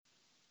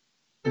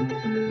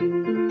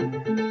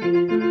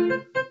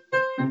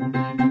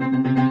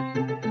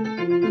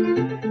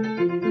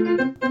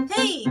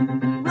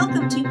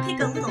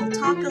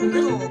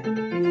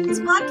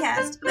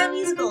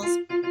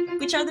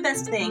which are the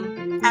best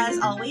thing. As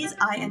always,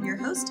 I am your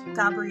host,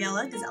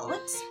 Gabriella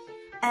Gazelowitz.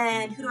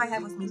 And who do I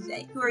have with me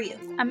today? Who are you?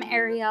 I'm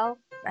Arielle.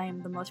 I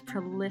am the most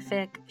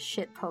prolific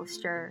shit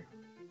poster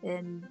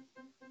in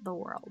the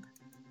world.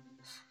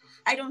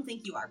 I don't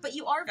think you are, but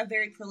you are a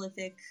very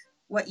prolific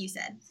what you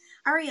said.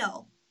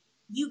 Arielle,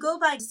 you go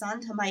by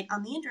Sondheimite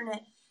on the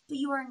internet, but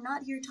you are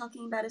not here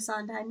talking about a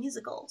Sondheim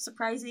musical,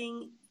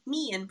 surprising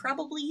me and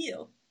probably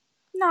you.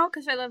 No,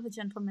 because I love A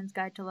Gentleman's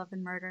Guide to Love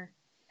and Murder.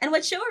 And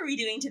what show are we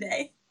doing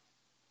today?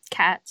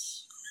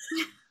 Cats.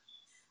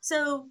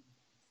 So,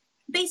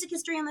 basic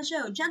history on the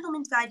show.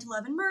 Gentleman's Guide to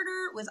Love and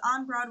Murder was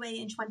on Broadway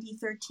in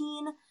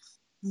 2013,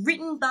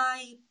 written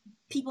by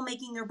people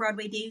making their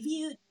Broadway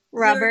debut.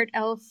 Robert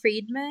L.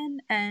 Friedman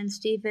and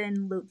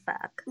Stephen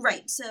Luttwak.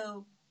 Right,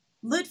 so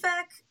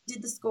Luttwak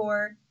did the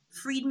score,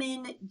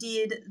 Friedman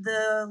did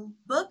the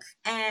book,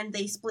 and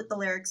they split the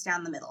lyrics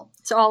down the middle.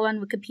 It's all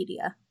on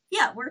Wikipedia.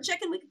 Yeah, we're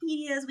checking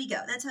Wikipedia as we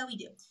go. That's how we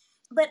do.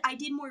 But I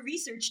did more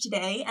research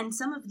today, and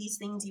some of these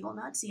things you will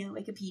not see on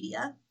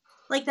Wikipedia.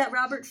 Like that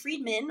Robert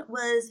Friedman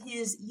was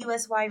his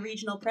USY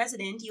regional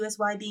president,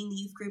 USY being the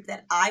youth group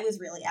that I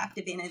was really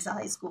active in as a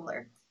high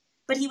schooler.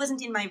 But he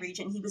wasn't in my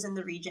region. He was in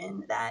the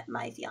region that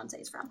my fiance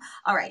is from.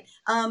 All right.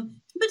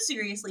 But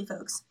seriously,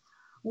 folks,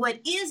 what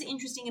is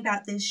interesting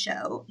about this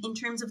show, in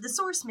terms of the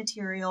source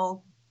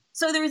material,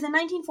 so there was a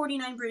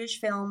 1949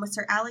 British film with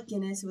Sir Alec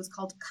Guinness. It was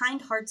called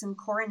Kind Hearts and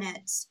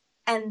Coronets.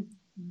 And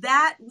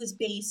that was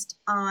based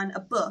on a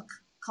book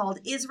called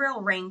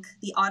Israel Rank,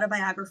 The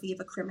Autobiography of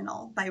a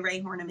Criminal by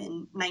Ray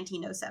Horniman,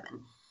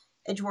 1907.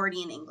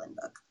 Edwardian England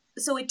book.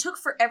 So it took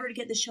forever to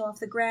get the show off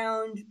the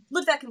ground.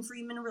 Luttwak and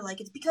Friedman were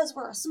like, it's because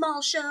we're a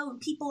small show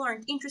and people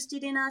aren't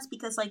interested in us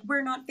because, like,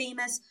 we're not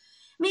famous.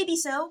 Maybe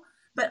so.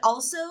 But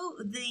also,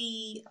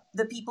 the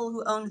people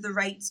who owned the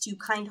rights to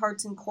Kind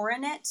Hearts and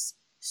Coronets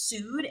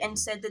sued and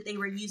said that they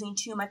were using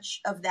too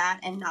much of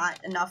that and not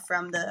enough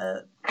from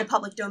the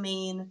public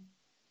domain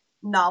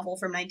novel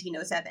from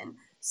 1907.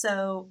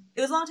 So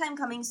it was a long time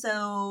coming,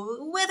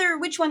 so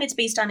which one it's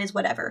based on is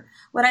whatever.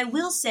 What I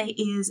will say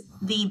is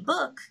the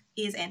book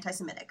is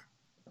anti-Semitic.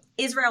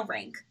 Israel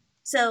Rank.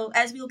 So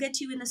as we'll get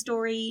to in the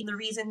story, the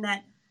reason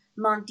that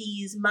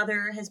Monty's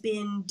mother has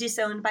been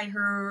disowned by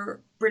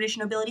her British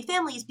nobility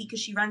family is because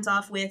she runs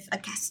off with a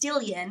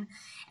Castilian,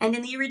 and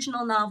in the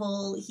original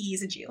novel,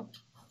 he's a Jew.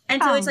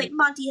 And so it's like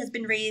Monty has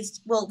been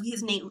raised, well,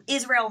 his name,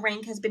 Israel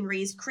Rank, has been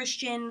raised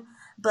Christian,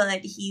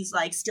 but he's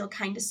like still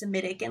kind of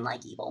Semitic and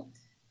like evil.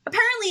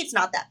 Apparently it's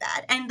not that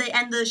bad, and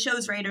the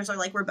show's writers are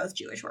like, we're both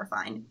Jewish, we're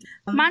fine.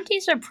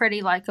 Monty's a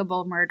pretty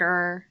likable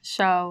murderer,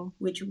 so...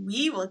 Which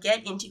we will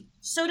get into.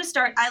 So to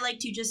start, I like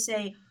to just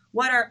say,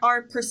 what are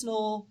our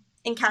personal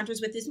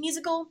encounters with this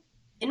musical?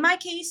 In my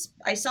case,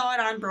 I saw it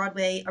on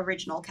Broadway,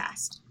 original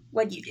cast.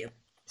 What'd you do?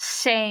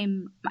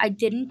 Same. I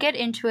didn't get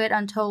into it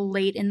until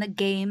late in the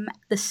game,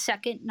 the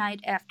second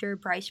night after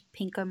Bryce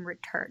Pinkham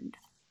returned.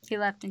 He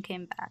left and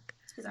came back.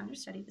 It's because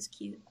understudy was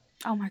cute.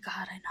 Oh my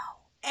god, I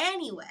know.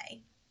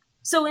 Anyway...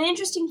 So an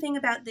interesting thing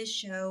about this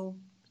show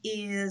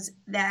is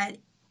that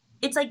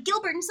it's like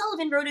Gilbert and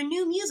Sullivan wrote a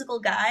new musical,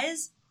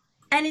 guys,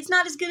 and it's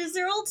not as good as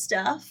their old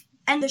stuff.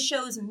 And the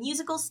show's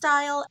musical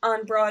style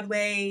on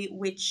Broadway,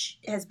 which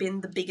has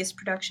been the biggest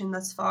production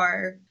thus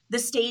far, the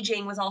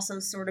staging was also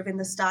sort of in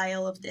the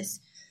style of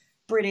this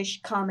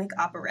British comic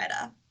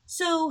operetta.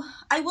 So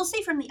I will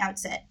say from the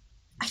outset,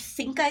 I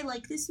think I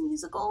like this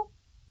musical.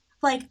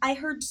 Like, I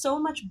heard so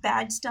much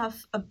bad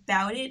stuff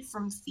about it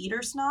from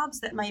theater snobs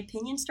that my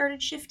opinion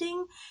started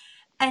shifting.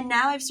 And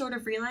now I've sort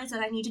of realized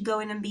that I need to go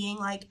in and being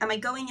like, am I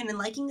going in and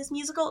liking this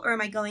musical, or am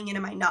I going in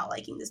and am I not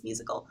liking this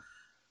musical?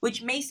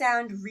 Which may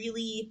sound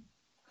really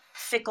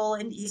fickle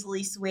and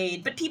easily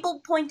swayed, but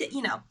people point at,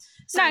 So,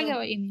 no, I get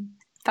what you mean.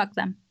 Fuck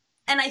them.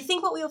 And I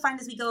think what we will find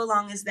as we go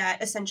along is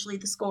that essentially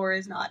the score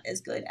is not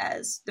as good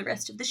as the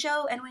rest of the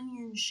show. And when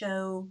you're in a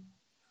show,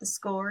 the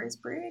score is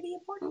pretty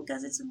important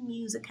because it's a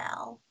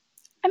musical.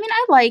 I mean,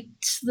 I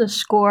liked the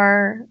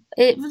score.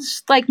 It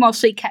was, like,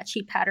 mostly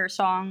catchy patter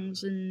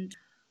songs and...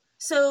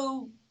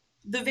 So,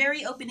 the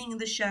very opening of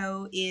the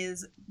show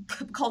is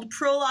called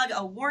Prologue,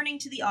 a warning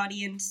to the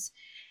audience,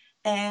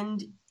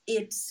 and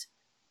it's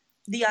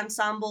the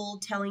ensemble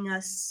telling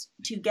us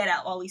to get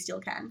out while we still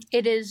can.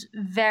 It is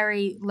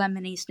very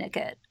Lemony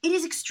Snicket. It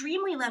is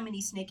extremely Lemony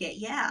Snicket,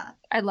 yeah.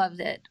 I loved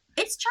it.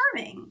 It's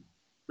charming,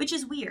 which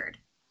is weird.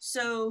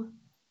 So,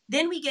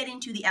 then we get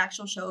into the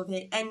actual show of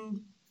it,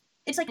 and...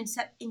 It's like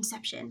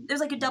Inception.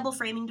 There's like a double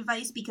framing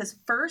device because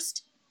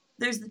first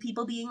there's the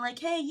people being like,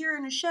 hey, you're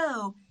in a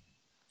show.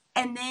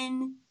 And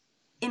then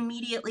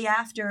immediately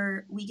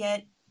after we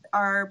get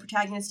our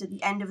protagonist at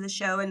the end of the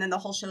show and then the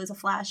whole show is a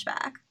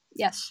flashback.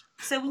 Yes.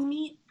 So we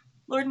meet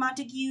Lord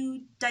Montague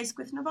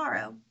Dicecliff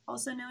Navarro,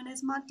 also known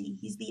as Monty.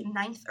 He's the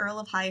 9th Earl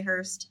of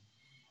Highhurst.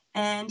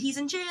 And he's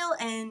in jail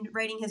and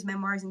writing his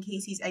memoirs in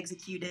case he's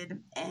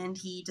executed. And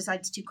he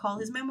decides to call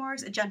his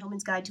memoirs A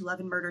Gentleman's Guide to Love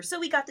and Murder. So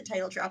we got the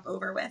title drop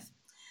over with.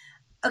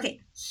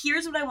 Okay,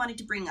 here's what I wanted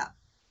to bring up.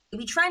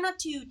 We try not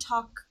to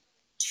talk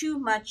too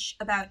much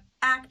about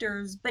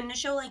actors, but in a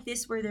show like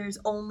this where there's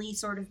only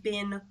sort of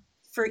been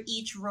for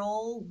each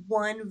role,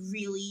 one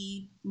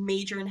really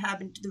major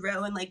inhabitant of the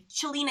row. And, like,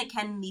 Chelina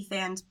Kennedy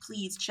fans,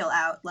 please chill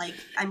out. Like,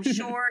 I'm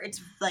sure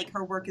it's, like,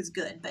 her work is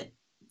good, but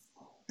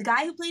the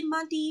guy who played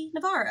Monty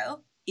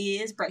Navarro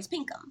is Bryce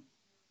Pinkham,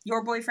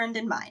 your boyfriend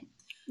and mine.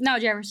 No,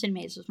 Jefferson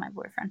Mays was my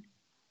boyfriend.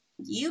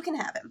 You can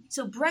have him.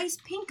 So Bryce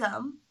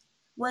Pinkham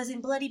was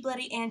in Bloody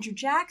Bloody Andrew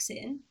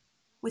Jackson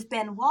with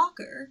Ben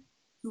Walker,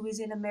 who was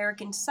in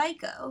American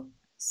Psycho.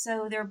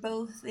 So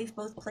they've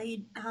both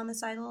played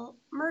homicidal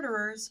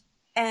murderers.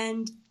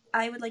 And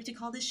I would like to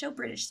call this show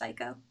British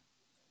Psycho.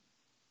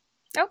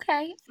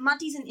 Okay.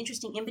 Monty's an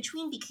interesting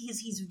in-between because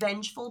he's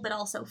vengeful but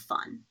also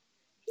fun.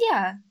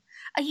 Yeah.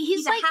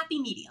 He's a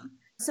happy medium.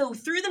 So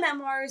through the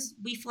memoirs,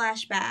 we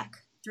flash back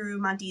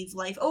through Monty's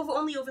life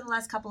only over the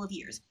last couple of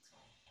years.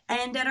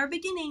 And at our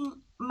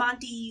beginning,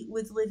 Monty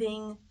was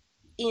living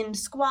in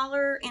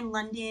squalor in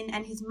London,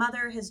 and his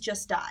mother has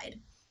just died.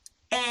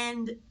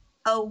 And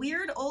a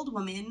weird old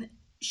woman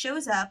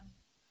shows up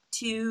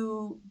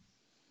to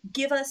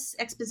give us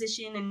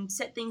exposition and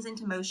set things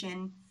into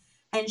motion,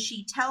 and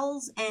she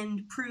tells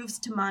and proves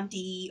to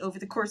Monty over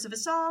the course of a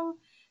song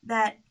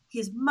that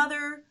his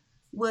mother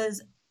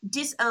was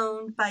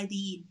disowned by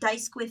the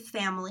Dysquith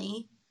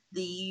family.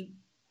 The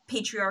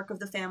patriarch of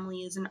the family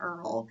is an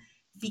earl,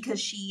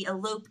 because she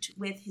eloped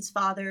with his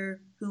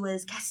father, who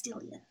was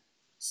Castilian.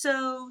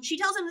 So she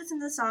tells him this in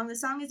the song. The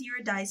song is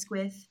You're a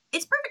Dysquith.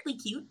 It's perfectly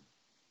cute.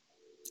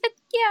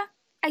 Yeah.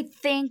 I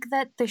think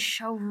that the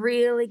show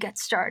really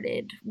gets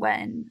started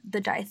when the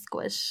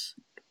Dysquiths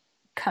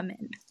come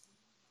in.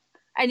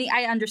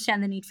 I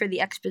understand the need for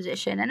the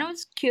exposition, and it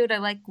was cute. I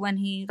like when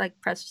he,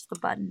 like, presses the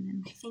button.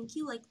 And... I think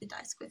you like the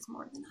Dysquiths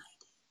more than I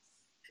do.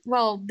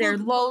 Well, they're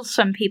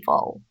loathsome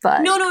people,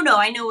 but... No,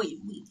 I know what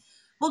you mean.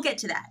 We'll get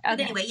to that. Okay. But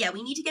anyway, yeah,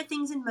 we need to get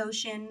things in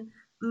motion.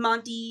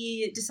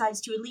 Monty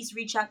decides to at least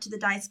reach out to the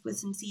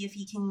Dysquiths and see if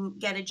he can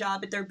get a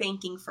job at their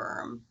banking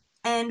firm.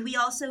 And we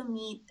also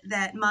meet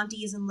that Monty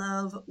is in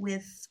love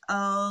with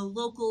a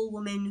local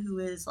woman who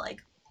is,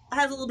 like,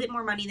 has a little bit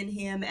more money than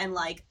him and,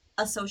 like,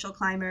 a social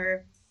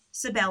climber,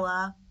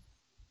 Sabella.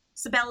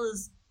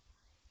 Sabella's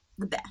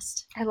the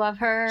best. I love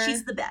her.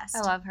 She's the best.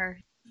 I love her.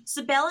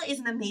 Sabella is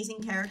an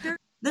amazing character.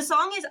 The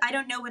song is I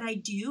Don't Know What I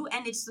Do,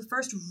 and it's the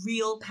first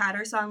real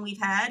patter song we've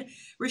had,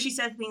 where she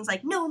says things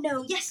like, no,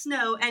 no, yes,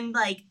 no, and,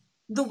 like,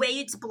 the way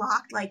it's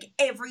blocked, like,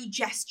 every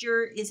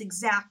gesture is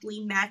exactly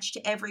matched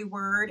to every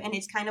word, and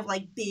it's kind of,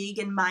 like, big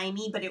and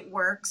mimey, but it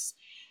works.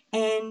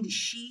 And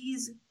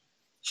she's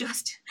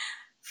just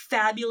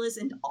fabulous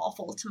and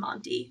awful to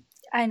Monty.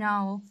 I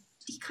know.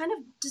 He kind of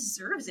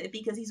deserves it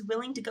because he's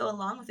willing to go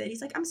along with it.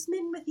 He's like, I'm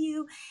smitten with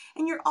you,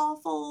 and you're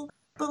awful,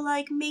 but,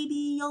 like, maybe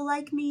you'll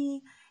like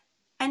me.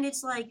 And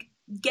it's like,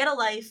 get a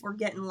life or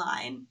get in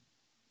line.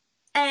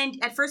 And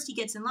at first he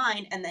gets in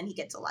line, and then he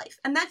gets a life.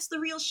 And that's the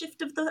real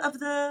shift of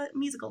the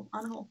musical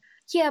on a whole.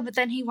 Yeah, but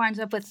then he winds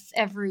up with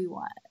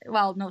everyone.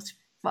 Well, no,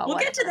 well, we'll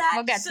whatever. Get to that.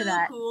 We'll get to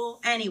that. Cool.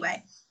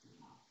 Anyway.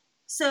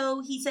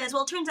 So he says,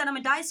 well, it turns out I'm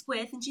a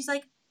Dysquith. And she's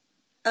like,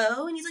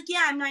 oh? And he's like,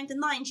 yeah, I'm ninth in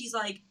line. She's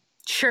like,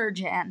 sure,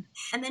 Jan.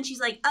 And then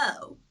she's like,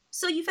 oh.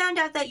 So you found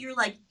out that you're,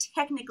 like,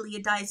 technically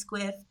a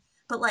Dysquith,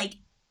 but, like,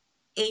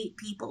 8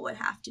 people would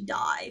have to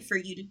die for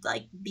you to,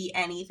 like, be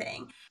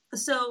anything.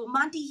 So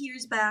Monty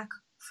hears back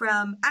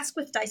from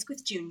Asquith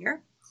Dysquith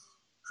Jr.,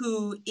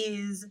 who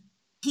is,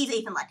 he's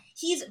 8th in line.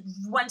 He's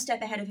one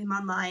step ahead of him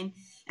online,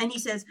 and he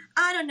says,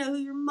 I don't know who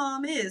your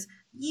mom is.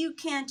 You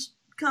can't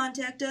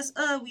contact us.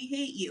 We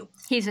hate you.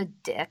 He's a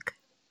dick.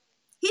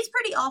 He's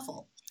pretty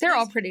awful. They're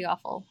all pretty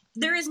awful.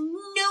 There is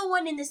no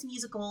one in this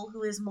musical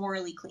who is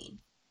morally clean.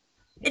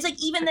 It's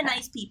like even the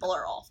nice people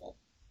are awful.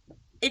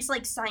 It's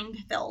like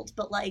Seinfeld,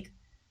 but, like,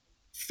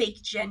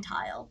 fake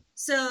Gentile.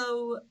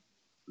 So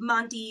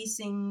Monty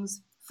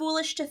sings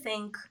Foolish to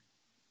Think,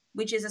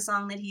 which is a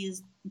song that he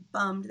is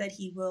bummed that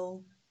he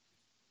will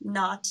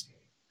not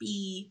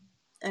be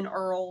an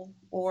earl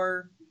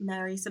or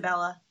marry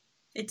Sabella.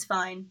 It's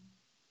fine.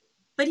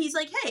 But he's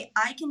like, hey,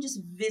 I can just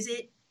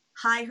visit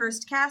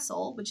Highhurst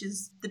Castle, which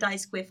is the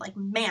Dysquith, like,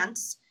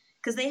 manse,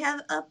 because they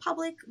have a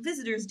public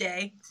visitors'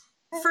 day.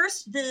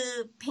 First,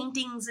 the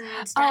paintings and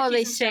statues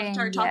and stuff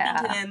start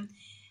talking to him.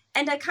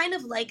 And I kind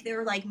of like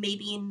they're like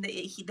maybe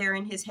they're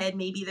in his head,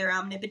 maybe they're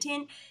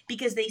omnipotent,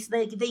 because they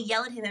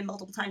yell at him in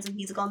multiple times in the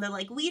musical, and they're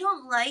like, we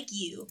don't like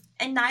you,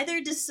 and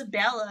neither does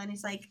Sabella, and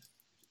he's like,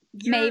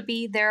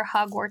 maybe they're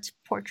Hogwarts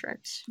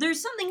portraits.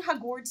 There's something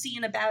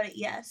Hogwartsian about it,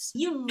 yes.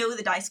 You know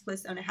the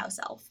Dysquiths own a house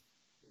elf.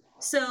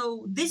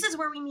 So this is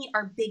where we meet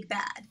our big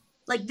bad.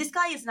 Like, this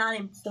guy is not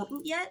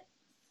important yet,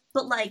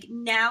 but, like,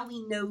 now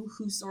we know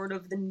who sort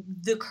of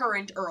the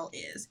current Earl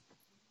is.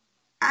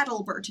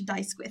 Adalbert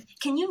Dysquith.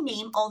 Can you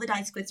name all the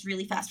Dysquiths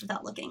really fast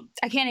without looking?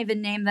 I can't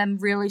even name them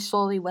really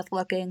slowly with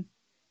looking.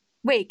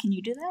 Wait, can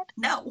you do that?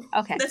 No.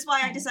 Okay. That's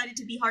why I decided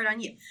to be hard on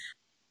you.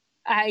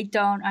 I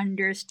don't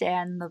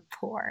understand the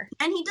poor.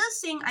 And he does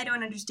sing I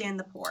Don't Understand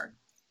the Poor.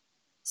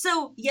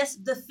 So, yes,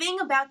 the thing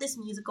about this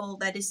musical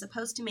that is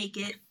supposed to make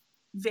it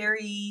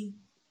very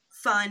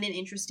fun and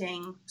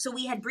interesting. So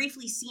we had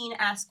briefly seen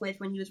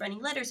Asquith when he was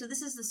writing letters, so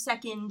this is the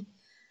second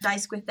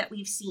Dysquith that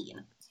we've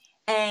seen.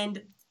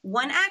 And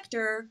one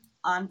actor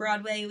on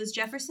Broadway, it was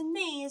Jefferson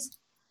Mays,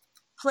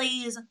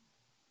 plays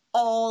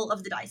all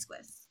of the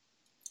Dysquith,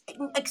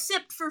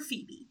 except for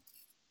Phoebe.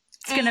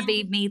 It's going to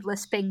be me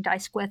lisping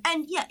Dysquith.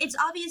 And yeah, it's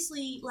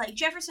obviously, like,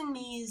 Jefferson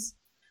Mays,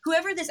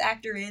 whoever this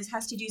actor is,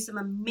 has to do some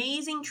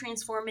amazing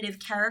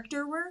transformative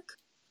character work.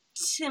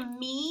 To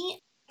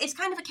me, it's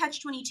kind of a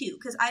catch-22,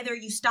 because either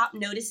you stop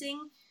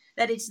noticing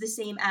that it's the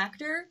same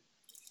actor,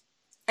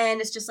 and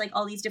it's just, like,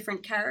 all these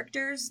different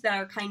characters that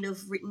are kind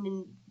of written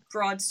in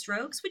broad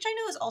strokes, which I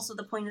know is also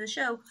the point of the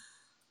show,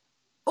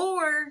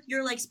 or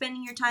you're, like,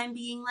 spending your time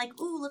being like,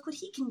 ooh, look what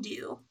he can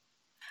do.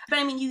 But,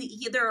 I mean,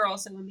 there are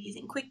also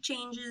amazing quick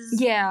changes.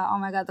 Yeah, oh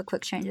my god, the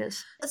quick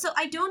changes. So,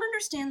 I Don't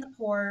Understand the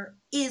Poor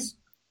is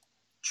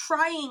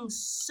trying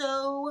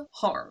so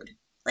hard.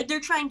 Like, they're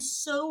trying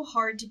so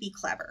hard to be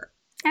clever.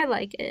 I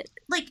like it.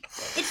 Like,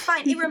 it's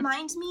fine. It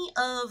reminds me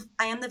of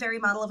I Am the Very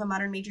Model of a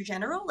Modern Major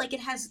General. Like,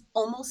 it has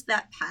almost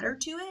that patter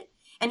to it.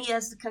 And he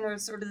has the kind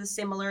of sort of the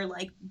similar,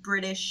 like,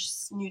 British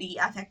snooty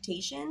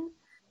affectation.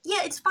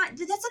 Yeah, it's fine.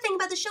 That's the thing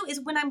about the show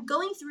is when I'm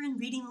going through and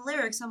reading the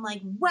lyrics, I'm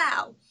like,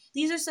 wow,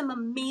 these are some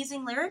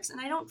amazing lyrics,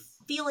 and I don't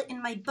feel it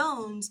in my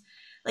bones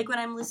like when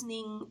I'm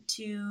listening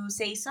to,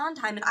 say,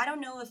 Sondheim, and I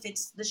don't know if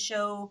it's the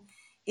show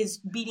is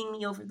beating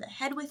me over the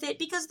head with it,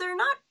 because they're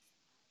not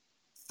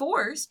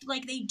forced.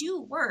 Like, they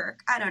do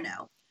work. I don't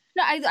know.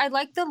 No, I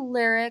like the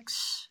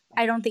lyrics.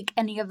 I don't think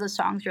any of the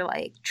songs are,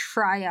 like,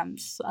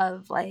 triumphs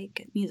of,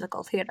 like,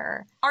 musical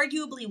theater.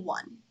 Arguably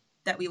one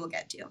that we will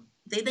get to.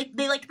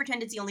 They like to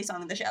pretend it's the only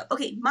song in the show.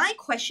 Okay, my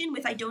question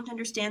with I Don't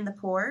Understand the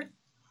Poor,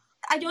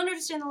 I don't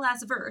understand the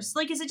last verse.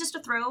 Like, is it just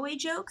a throwaway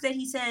joke that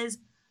he says,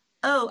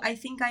 oh, I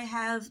think I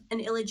have an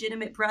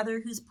illegitimate brother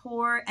who's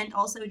poor and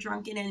also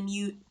drunken and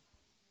mute.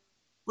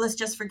 Let's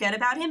just forget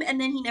about him.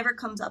 And then he never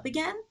comes up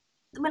again.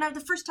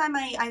 The first time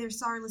I either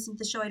saw or listened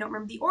to the show, I don't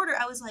remember the order,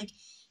 I was like,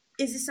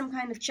 is this some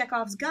kind of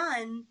Chekhov's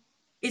gun?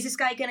 Is this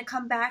guy going to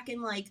come back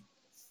and, like,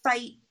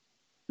 fight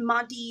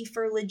Monty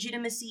for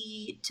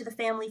legitimacy to the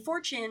family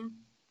fortune?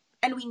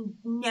 And we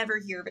never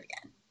hear of it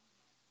again.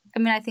 I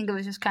mean, I think it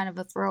was just kind of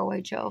a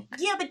throwaway joke.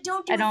 Yeah, but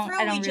don't do a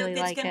throwaway joke really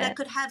that's like that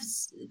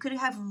could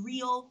have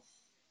real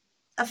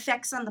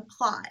effects on the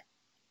plot.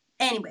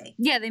 Anyway.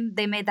 Yeah,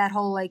 they made that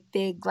whole, like,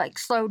 big, like,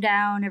 slow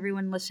down,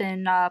 everyone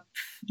listen up,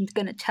 I'm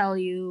gonna tell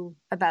you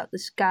about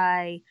this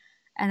guy,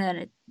 and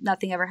then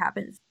nothing ever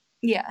happens.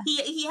 Yeah.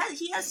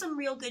 He has some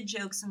real good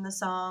jokes in the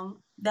song,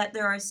 that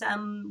there are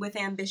some with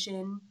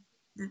ambition.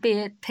 Be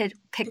it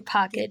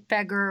pickpocket,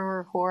 beggar,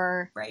 or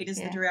whore. Right, is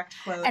the direct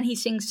quote. And he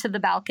sings to the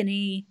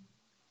balcony,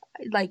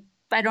 like,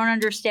 I don't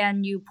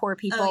understand you poor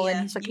people,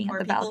 and he's looking at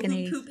the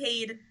balcony.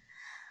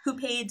 Who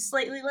paid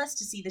slightly less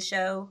to see the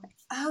show.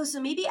 Oh,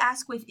 so maybe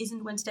Asquith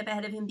isn't one step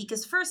ahead of him,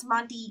 because first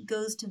Monty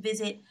goes to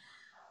visit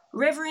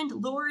Reverend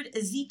Lord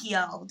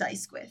Ezekiel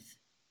Dysquith.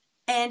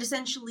 And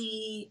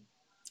essentially,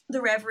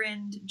 the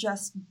Reverend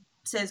just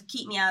says,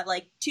 keep me out,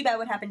 like, too bad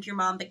what happened to your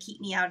mom, but keep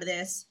me out of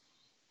this.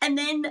 And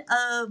then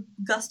a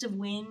gust of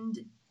wind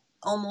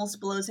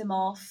almost blows him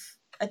off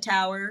a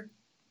tower.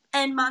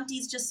 And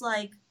Monty's just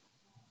like,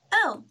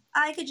 oh,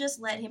 I could just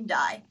let him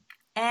die.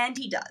 And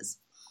he does.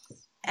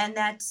 And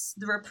that's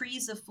the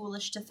reprise of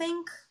Foolish to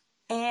Think,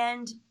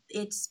 and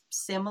it's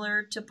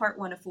similar to part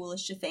 1 of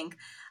Foolish to Think.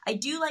 I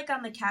do like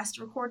on the cast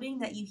recording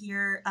that you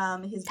hear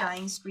his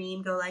dying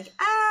scream go like,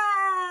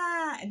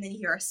 ah, and then you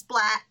hear a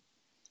splat.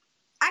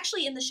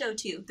 Actually, in the show,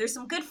 too, there's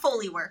some good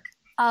Foley work.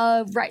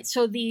 Right,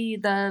 so the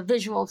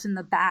visuals in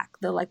the back,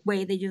 the, like,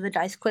 way they do the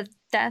Dysquith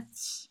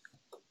deaths,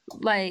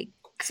 like...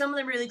 Some of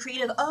them really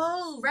creative.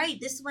 Oh, right,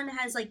 this one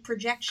has, like,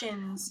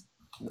 projections.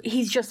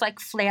 He's just, like,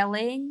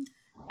 flailing,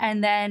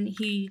 and then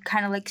he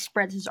kind of, like,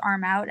 spreads his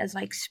arm out as,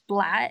 like,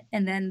 splat,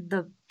 and then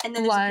blood...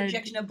 There's a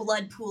projection of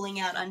blood pooling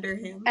out under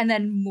him. And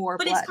then more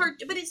blood.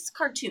 But it's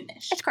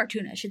cartoonish. It's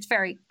cartoonish. It's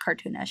very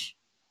cartoonish.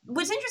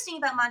 What's interesting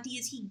about Monty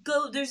is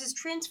there's this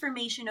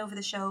transformation over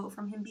the show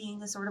from him being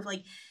this sort of,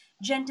 like,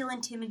 gentle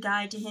and timid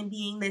guy to him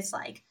being this,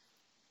 like,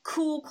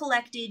 cool,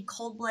 collected,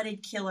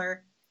 cold-blooded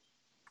killer.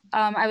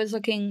 I was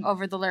looking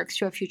over the lyrics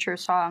to a future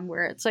song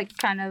where it's, like,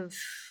 kind of,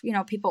 you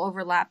know, people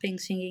overlapping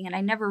singing, and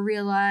I never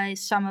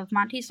realized some of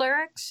Monty's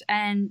lyrics,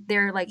 and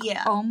they're, like,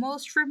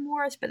 almost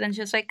remorse, but then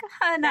just, like,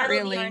 not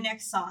really. That'll be our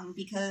next song,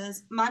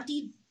 because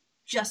Monty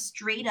just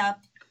straight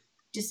up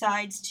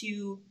decides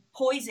to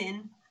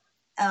poison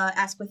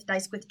Asquith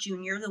Dysquith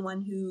Jr., the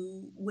one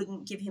who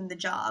wouldn't give him the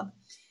job.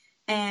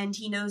 And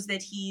he knows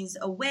that he's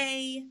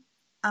away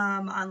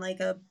on, like,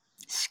 a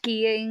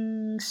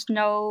skiing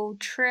snow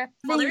trip.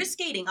 Well, there is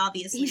skating,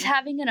 obviously. He's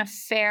having an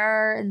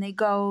affair, and they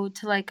go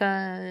to, like,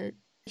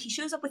 He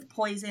shows up with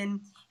Poison,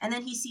 and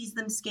then he sees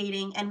them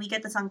skating, and we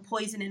get the song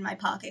Poison in My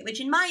Pocket,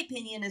 which in my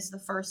opinion is the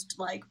first,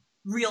 like,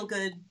 real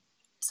good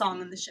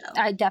song in the show.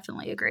 I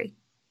definitely agree.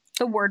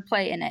 The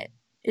wordplay in it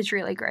is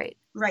really great.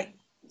 Right.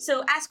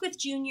 So Asquith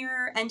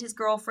Jr. and his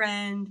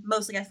girlfriend,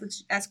 mostly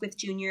Asquith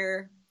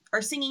Jr.,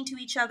 are singing to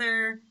each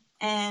other,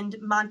 and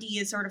Monty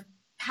is sort of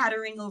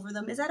pattering over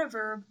them. Is that a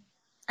verb?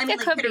 I mean, It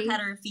like, could pitter be.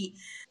 patter of feet,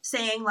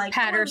 saying, like,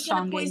 Patter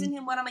I'm going to poison songing.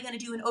 him, what am I going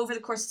to do? And over the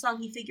course of the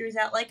song, he figures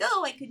out, like,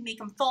 oh, I could make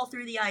him fall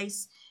through the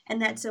ice,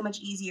 and that's so much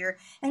easier.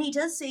 And he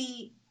does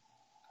say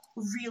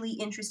really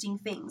interesting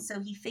things. So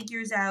he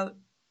figures out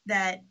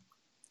that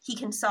he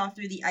can saw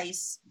through the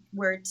ice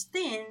where it's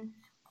thin,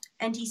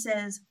 and he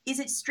says, is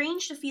it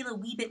strange to feel a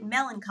wee bit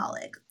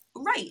melancholic?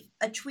 Right,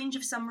 a twinge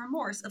of some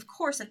remorse. Of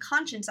course, a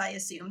conscience, I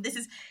assume. This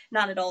is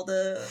not at all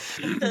the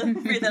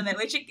rhythm at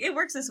which it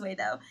works this way,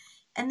 though.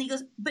 And he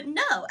goes, but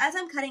no, as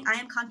I'm cutting, I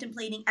am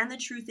contemplating, and the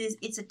truth is,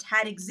 it's a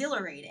tad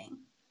exhilarating.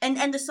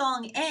 And the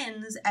song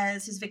ends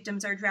as his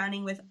victims are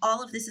drowning with,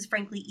 all of this is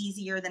frankly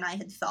easier than I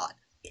had thought.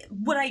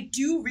 What I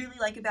do really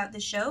like about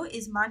this show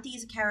is Monty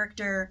is a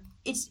character,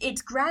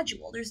 it's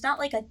gradual. There's not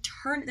like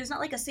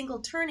a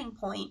single turning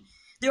point.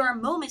 There are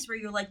moments where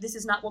you're like, this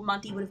is not what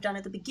Monty would have done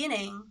at the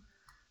beginning.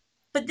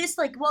 But this,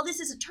 like, well, this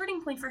is a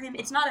turning point for him.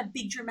 It's not a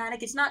big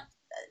dramatic, it's not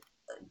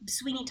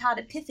Sweeney Todd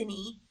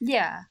epiphany.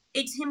 Yeah.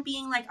 It's him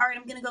being like, all right,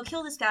 I'm going to go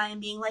kill this guy,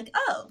 and being like,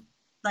 oh.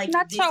 Like,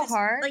 not so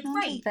hard. Like, not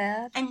right.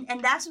 Bad.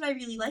 And that's what I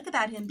really like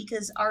about him,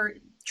 because our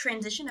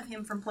transition of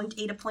him from point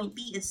A to point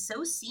B is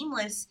so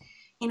seamless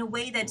in a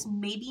way that's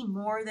maybe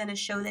more than a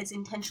show that's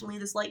intentionally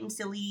this light and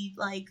silly,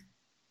 like,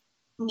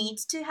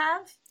 needs to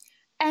have.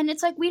 And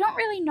it's like, we don't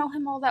really know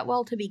him all that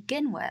well to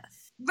begin with.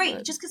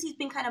 Right, just because he's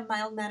been kind of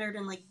mild-mannered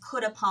and, like,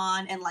 put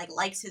upon and, like,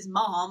 likes his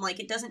mom,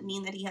 like, it doesn't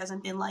mean that he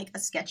hasn't been, like, a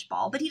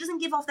sketchball, but he doesn't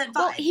give off that vibe.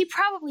 Well, he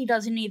probably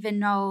doesn't even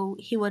know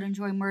he would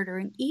enjoy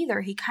murdering either.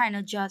 It kind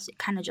of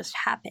just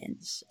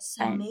happens.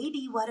 So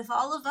maybe what if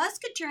all of us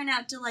could turn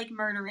out to, like,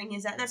 murdering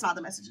his... That's not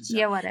the message of the show.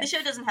 Yeah, what if? The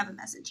show doesn't have a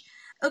message.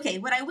 Okay,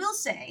 what I will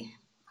say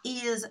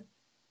is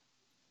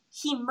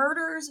he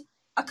murders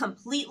a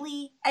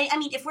completely... I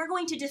mean, if we're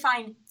going to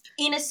define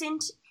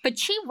innocent... But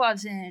she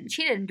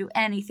didn't do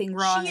anything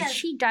wrong, and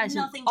she dies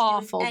an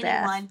awful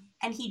death.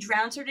 And he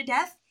drowns her to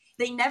death.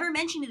 They never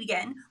mention it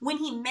again. When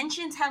he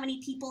mentions how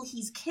many people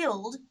he's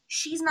killed,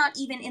 she's not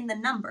even in the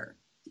number.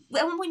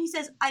 When he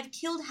says, I've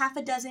killed half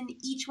a dozen,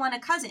 each one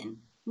a cousin.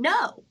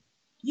 No,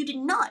 you did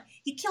not.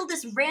 You killed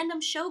this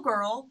random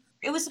showgirl.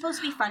 It was supposed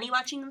to be funny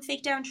watching them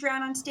fake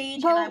drown on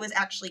stage, and I was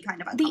actually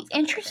kind of uncomfortable. The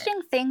interesting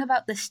thing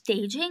about the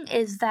staging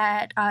is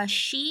that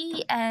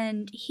she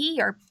and he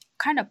are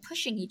kind of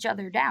pushing each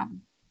other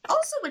down.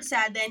 Also, what's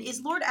sad then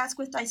is Lord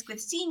Asquith Dysquith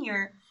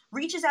Sr.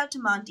 reaches out to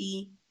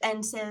Monty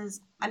and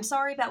says, I'm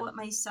sorry about what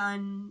my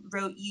son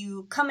wrote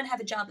you. Come and have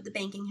a job at the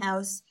banking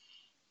house.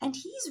 And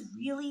he's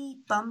really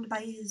bummed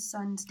by his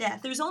son's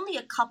death. There's only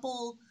a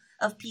couple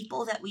of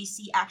people that we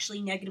see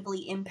actually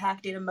negatively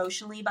impacted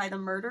emotionally by the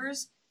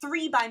murders.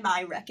 3 by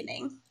my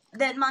reckoning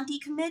that Monty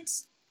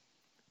commits.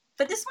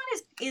 But this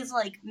one is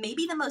like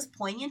maybe the most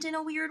poignant in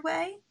a weird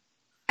way.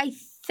 I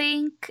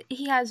think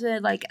he has a,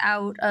 like,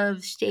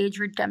 out-of-stage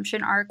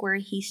redemption arc where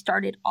he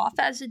started off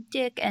as a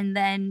dick, and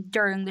then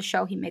during the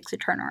show he makes a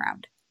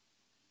turnaround.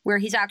 Where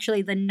he's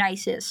actually the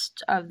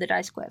nicest of the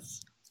Dysquiths.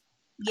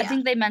 Yeah. I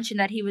think they mentioned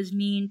that he was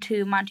mean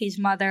to Monty's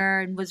mother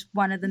and was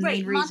one of the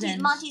main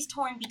reasons. Monty's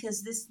torn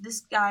because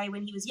this guy,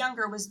 when he was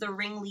younger, was the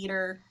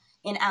ringleader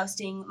in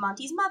ousting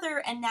Monty's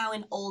mother, and now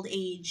in old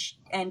age,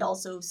 and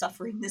also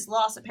suffering this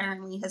loss,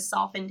 apparently has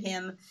softened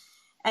him.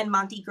 And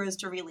Monty grows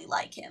to really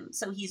like him,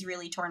 so he's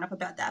really torn up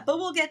about that. But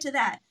we'll get to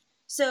that.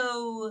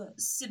 So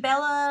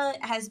Sibella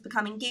has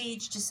become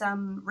engaged to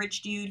some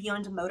rich dude. He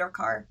owns a motor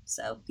car,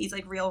 so he's,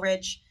 like, real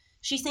rich.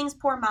 She sings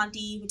Poor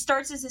Monty, which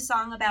starts as a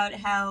song about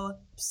how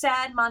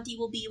sad Monty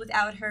will be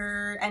without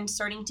her, and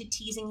starting to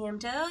teasing him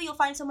to, oh, you'll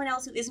find someone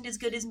else who isn't as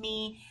good as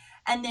me.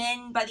 And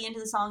then by the end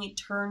of the song, it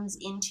turns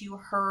into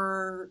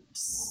her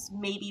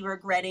maybe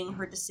regretting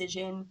her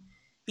decision,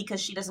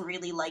 because she doesn't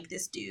really like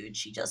this dude.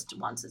 She just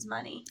wants his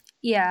money.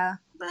 Yeah.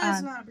 But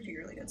that's not a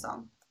particularly good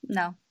song.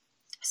 No.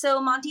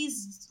 So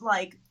Monty's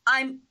like,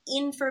 I'm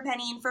in for a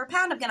penny, in for a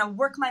pound. I'm going to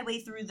work my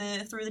way through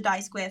the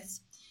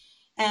Dysquiths.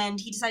 And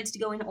he decides to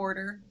go in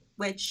order,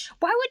 which...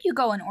 Why would you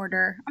go in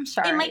order? I'm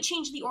sorry. It might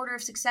change the order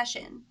of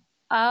succession.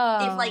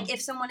 Oh.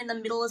 If someone in the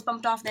middle is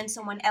bumped off, then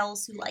someone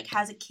else who, like,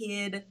 has a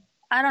kid.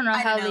 I don't know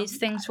how these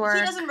things work.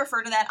 He doesn't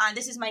refer to that.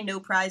 This is my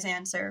no prize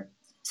answer.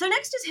 So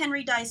next is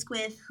Henry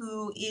Dysquith,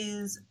 who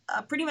is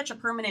pretty much a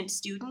permanent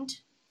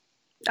student.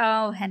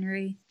 Oh,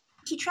 Henry.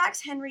 He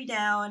tracks Henry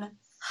down.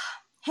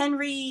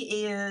 Henry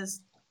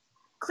is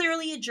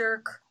clearly a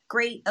jerk.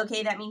 Great,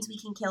 okay, that means we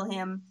can kill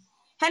him.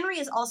 Henry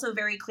is also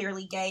very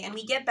clearly gay, and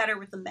we get better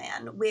with the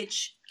man,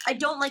 which I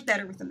don't like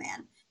better with the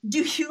man.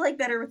 Do you like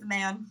better with the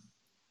man?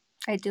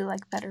 I do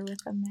like better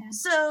with the man.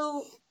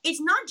 So it's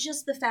not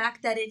just the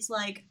fact that it's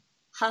like,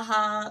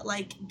 haha,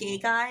 like gay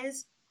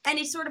guys. And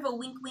it's sort of a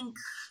wink-wink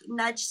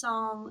nudge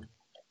song,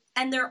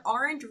 and there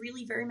aren't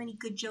really very many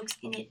good jokes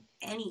in it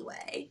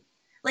anyway.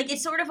 Like,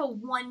 it's sort of a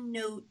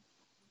one-note...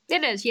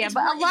 It is, yeah,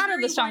 but a lot of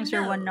the songs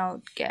are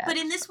one-note, yeah. But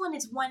in this one,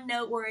 it's one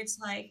note where it's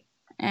like...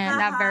 And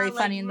not very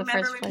funny in the first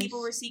place. Remember when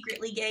people were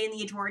secretly gay in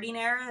the Edwardian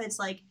era? It's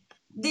like,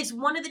 this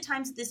one of the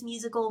times that this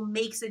musical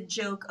makes a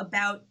joke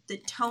about the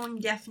tone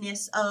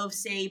deafness of,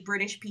 say,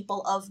 British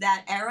people of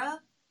that era,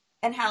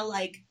 and how,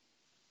 like...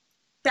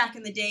 back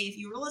in the day, if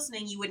you were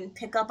listening, you wouldn't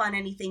pick up on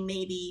anything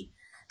maybe,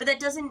 but that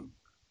doesn't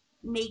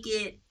make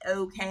it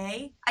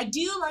okay. I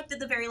do like that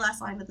the very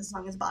last line of the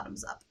song is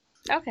bottoms up.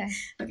 Okay.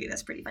 Okay,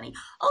 that's pretty funny.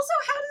 Also,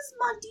 how does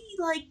Monty,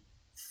 like,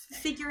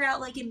 figure out,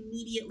 like,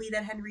 immediately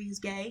that Henry is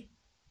gay?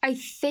 I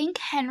think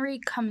Henry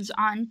comes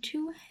on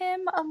to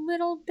him a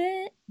little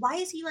bit. Why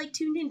is he, like,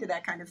 tuned into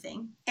that kind of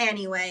thing?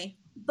 Anyway,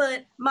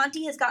 but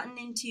Monty has gotten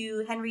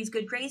into Henry's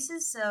good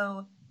graces,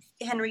 so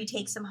Henry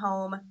takes him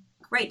home.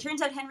 Right,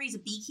 turns out Henry's a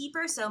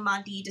beekeeper, so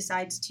Monty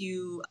decides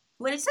to...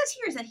 What it says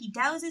here is that he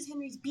douses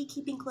Henry's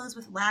beekeeping clothes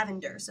with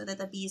lavender so that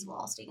the bees will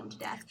all sting him to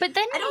death. But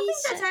then I don't think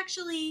that's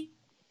actually...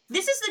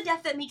 This is the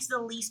death that makes the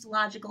least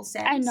logical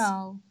sense. I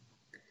know.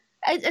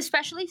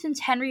 Especially since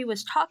Henry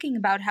was talking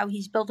about how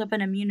he's built up an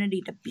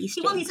immunity to bee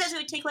stings. Well, he says it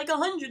would take like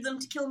 100 of them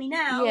to kill me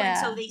now, and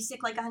so they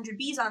stick like 100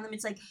 bees on them.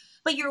 It's like,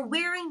 but you're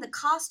wearing the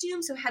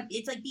costume, so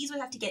it's like bees would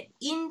have to get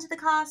into the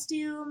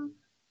costume.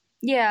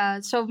 Yeah,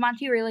 so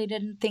Monty really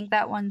didn't think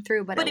that one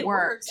through, but it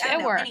works.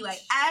 It works. Anyway,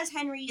 as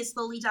Henry is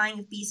slowly dying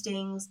of bee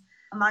stings,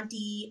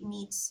 Monty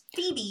meets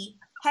Phoebe,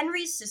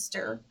 Henry's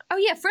sister. Oh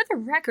yeah, for the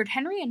record,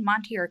 Henry and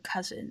Monty are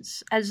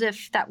cousins, as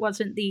if that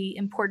wasn't the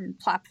important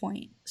plot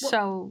point.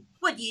 Well,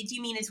 what, do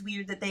you mean it's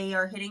weird that they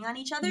are hitting on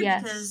each other?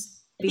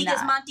 Yes.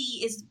 Because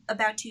Monty is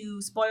about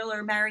to,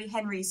 spoiler, marry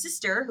Henry's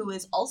sister, who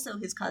is also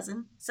his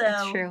cousin. So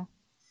that's true.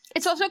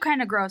 It's also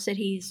kind of gross that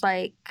he's,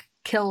 like,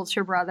 kills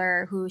her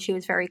brother, who she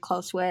was very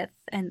close with,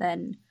 and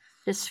then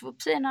just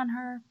swoops in on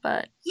her,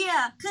 but...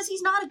 Yeah, because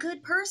he's not a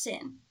good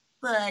person.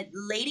 But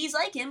ladies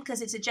like him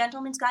because it's a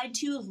gentleman's guide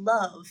to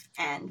love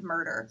and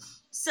murder.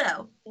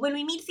 So, when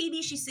we meet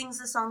Phoebe, she sings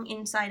the song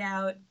Inside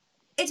Out.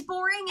 It's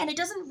boring and it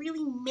doesn't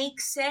really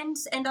make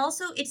sense. And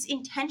also, it's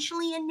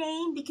intentionally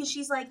inane because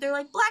she's like, they're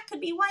like, black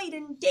could be white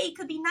and day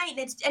could be night.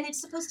 And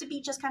it's supposed to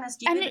be just kind of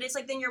stupid, but it's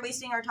like, then you're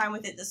wasting our time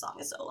with it. This song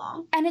is so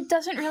long. And it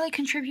doesn't really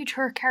contribute to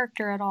her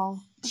character at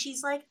all.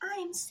 She's like,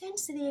 I'm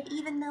sensitive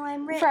even though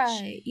I'm rich.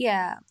 Right,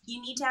 yeah.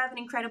 You need to have an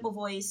incredible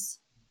voice.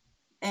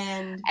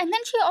 And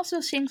then she also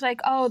seems like,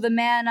 oh, the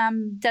man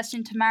I'm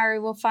destined to marry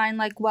will find,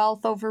 like,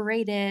 wealth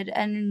overrated,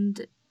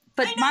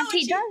 but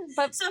Monty does.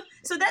 But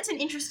so that's an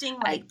interesting,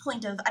 like,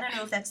 point of, I don't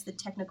know if that's the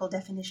technical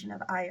definition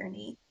of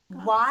irony.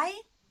 Why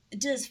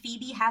does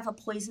Phoebe have a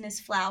poisonous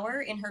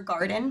flower in her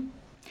garden?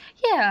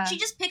 Yeah. She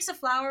just picks a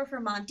flower for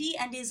Monty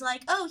and is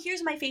like, oh,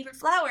 here's my favorite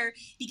flower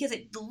because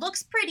it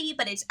looks pretty,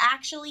 but it's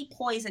actually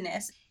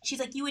poisonous. She's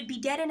like, you would be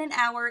dead in an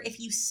hour if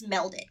you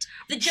smelled it.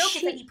 The joke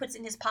is that he puts it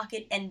in his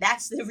pocket, and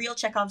that's the real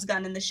Chekhov's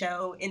gun in the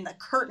show, in the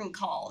curtain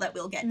call that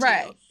we'll get to.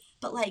 Right.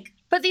 But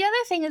the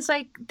other thing is,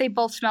 like, they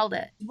both smelled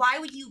it. Why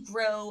would you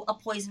grow a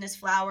poisonous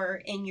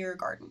flower in your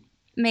garden?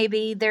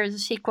 Maybe there's a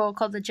sequel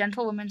called The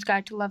Gentlewoman's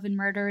Guide to Love and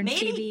Murder, and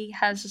Phoebe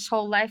has this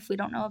whole life we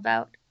don't know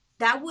about.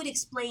 That would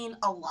explain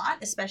a lot,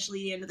 especially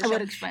at the end of the show.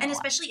 Would explain and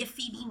especially if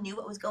Phoebe knew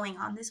what was going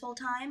on this whole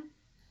time.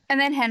 And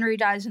then Henry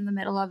dies in the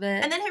middle of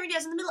it.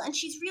 And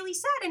she's really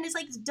sad, and is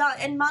like, done.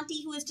 And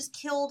Monty, who has just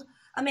killed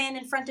a man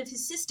in front of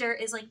his sister,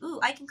 is like,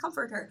 ooh, I can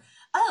comfort her.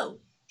 Oh,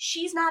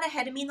 she's not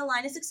ahead of me in the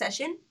line of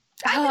succession.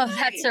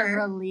 That's a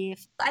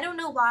relief. I don't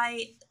know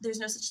why there's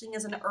no such thing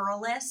as an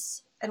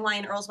earless, and why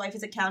an earl's wife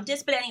is a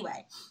countess, but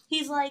anyway,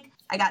 he's like,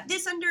 I got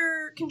this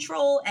under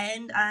control,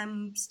 and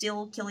I'm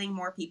still killing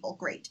more people.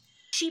 Great.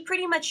 She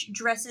pretty much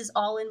dresses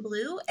all in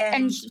blue,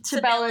 and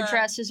Sabella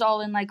dresses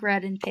all in, like,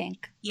 red and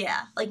pink.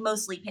 Yeah, like,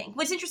 mostly pink.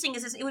 What's interesting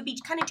is it would be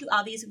kind of too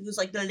obvious if it was,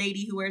 like, the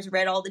lady who wears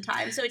red all the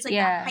time. So it's, like,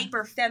 a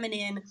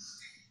hyper-feminine,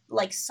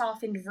 like,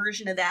 softened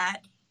version of that.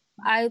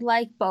 I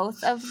like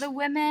both of the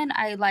women.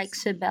 I like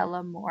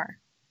Sabella more.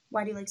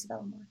 Why do you like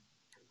Sabella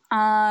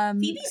more?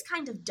 Phoebe's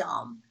kind of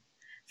dumb.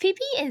 Phoebe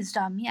is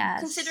dumb, yes.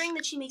 Considering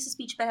that she makes a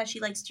speech about how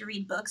she likes to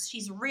read books,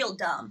 she's real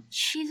dumb.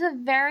 She's a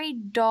very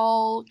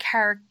dull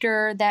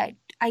character that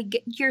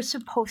you're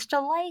supposed to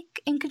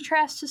like, in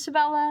contrast to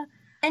Sabella.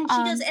 And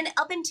she does, and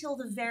up until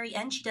the very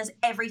end, she does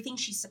everything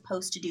she's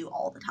supposed to do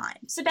all the time.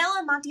 Sabella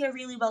and Monty are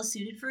really well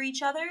suited for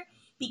each other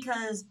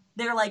because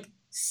they're, like,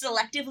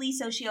 selectively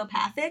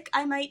sociopathic,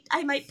 I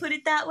might put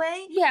it that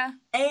way. Yeah.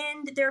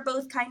 And they're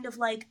both kind of,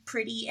 like,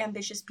 pretty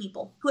ambitious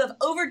people who have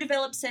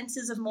overdeveloped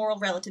senses of moral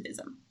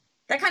relativism.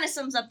 That kind of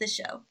sums up this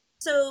show.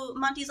 So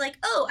Monty's like,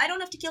 oh, I don't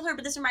have to kill her,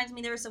 but this reminds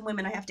me there are some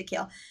women I have to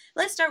kill.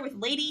 Let's start with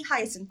Lady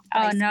Hyacinth.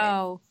 Oh,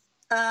 no.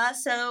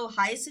 So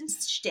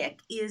Hyacinth's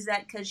shtick is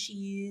that because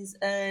she's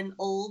an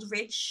old,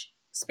 rich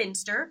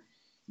spinster,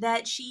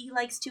 that she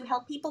likes to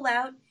help people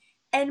out.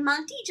 And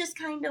Monty just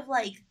kind of,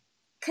 like,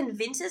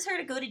 convinces her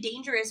to go to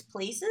dangerous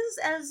places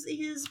as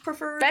his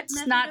preferred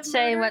Let's not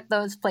say what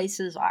those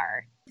places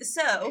are.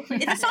 So,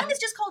 the song is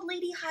just called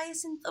Lady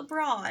Hyacinth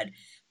Abroad.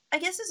 I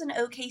guess it's an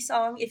okay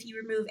song if you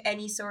remove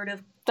any sort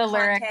of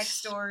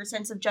context or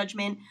sense of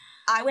judgment.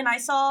 When I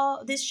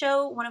saw this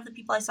show, one of the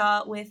people I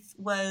saw it with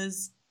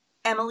was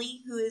Emily,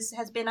 who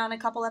has been on a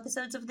couple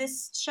episodes of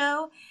this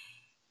show,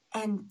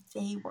 and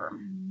they were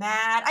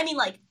mad. I mean,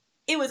 like,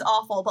 it was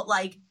awful, but,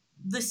 like,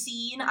 the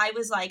scene, I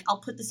was like,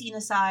 I'll put the scene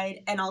aside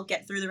and I'll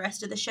get through the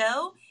rest of the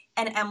show.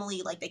 and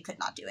Emily, like, they could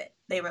not do it.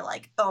 They were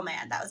like, oh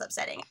man, that was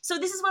upsetting. So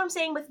this is what I'm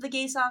saying with the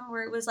gay song,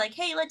 where it was like,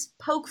 hey, let's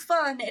poke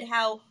fun at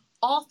how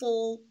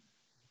awful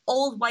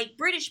old white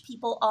British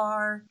people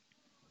are,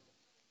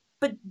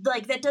 but,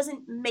 like, that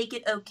doesn't make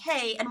it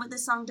okay. And what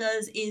this song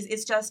does is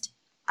it's just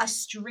a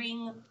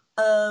string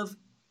of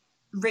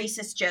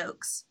racist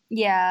jokes.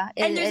 Yeah.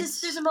 And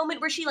there's a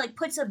moment where she, like,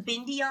 puts a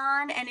bindi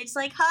on, and it's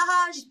like,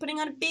 haha, she's putting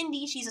on a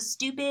bindi, she's a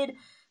stupid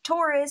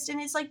tourist, and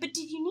it's like, but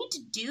did you need to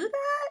do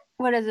that?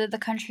 What is it, the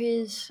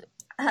countries?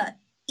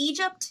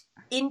 Egypt,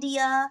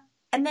 India,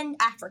 and then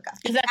Africa.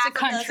 Because that's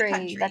Africa a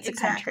country. That's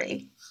exactly. a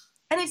country.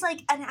 And it's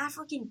like an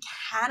African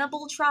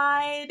cannibal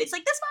tribe. It's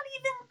like, that's not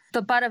even...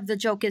 The butt of the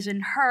joke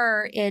isn't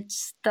her,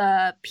 it's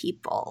the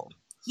people.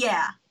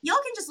 Yeah. Y'all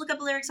can just look up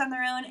lyrics on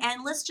their own,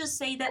 and let's just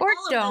say that Or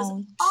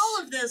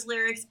all of those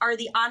lyrics are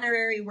the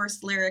honorary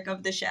worst lyric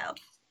of the show.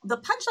 The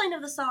punchline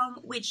of the song,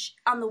 which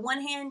on the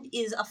one hand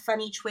is a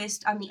funny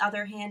twist, on the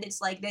other hand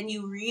it's like, then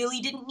you really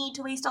didn't need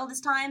to waste all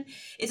this time,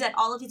 is that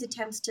all of his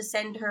attempts to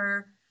send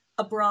her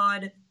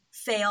abroad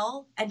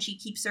fail, and she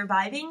keeps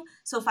surviving.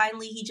 So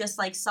finally he just,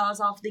 like, saws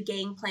off the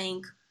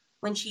gangplank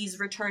when she's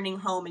returning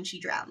home and she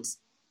drowns.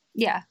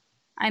 Yeah.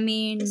 I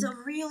mean... It's a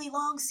really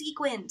long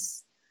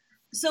sequence.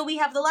 So we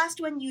have the last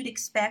one you'd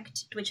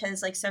expect, which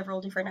has, like, several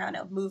different, I don't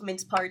know,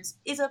 movements, parts,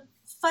 is a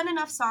fun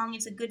enough song.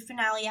 It's a good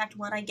finale, Act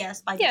 1, I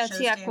guess, by the show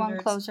standards. Yeah, it's the Act 1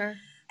 closer.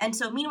 And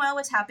so, meanwhile,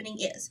 what's happening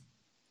is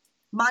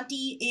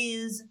Monty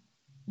is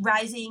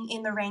rising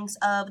in the ranks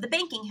of the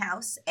banking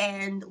house,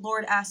 and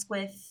Lord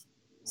Asquith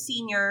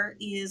Sr.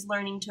 is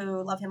learning to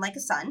love him like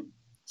a son.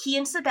 He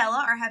and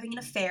Sabella are having an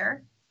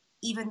affair,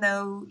 even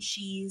though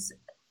she's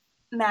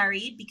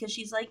married, because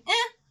she's like,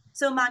 eh.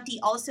 So Monty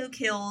also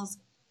kills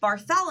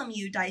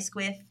Bartholomew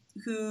Dysquith,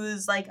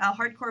 who's, like, a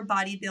hardcore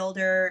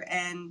bodybuilder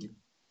and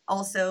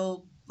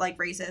also, like,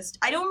 racist.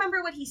 I don't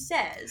remember what he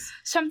says.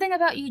 Something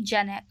about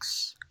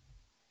eugenics.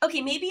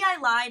 Okay, maybe I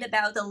lied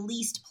about the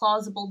least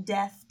plausible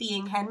death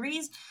being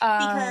Henry's,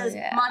 because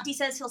Monty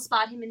says he'll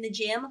spot him in the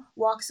gym,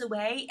 walks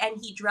away, and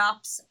he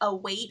drops a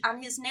weight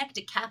on his neck,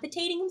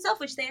 decapitating himself,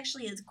 which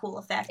actually is a cool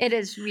effect. It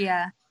is,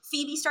 yeah.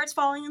 Phoebe starts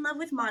falling in love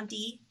with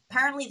Monty.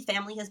 Apparently the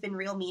family has been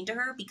real mean to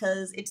her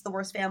because it's the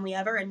worst family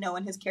ever, and no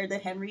one has cared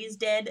that Henry is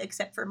dead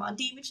except for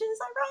Monty, which is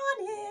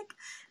ironic.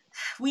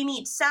 We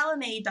meet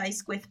Salome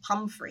Dysquith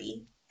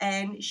Pumphrey,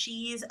 and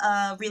she's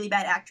a really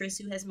bad actress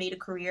who has made a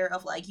career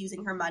of, like,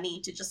 using her money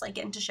to just, like,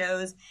 get into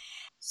shows.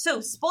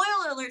 So,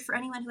 spoiler alert for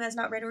anyone who has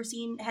not read or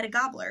seen Hedda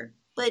Gabler,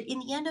 but in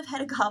the end of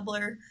Hedda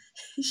Gabler,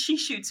 she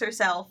shoots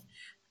herself,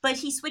 but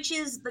he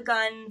switches the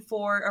gun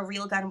for a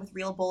real gun with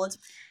real bullets.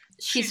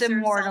 She's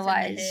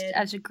immortalized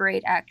as a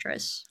great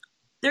actress.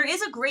 There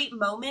is a great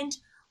moment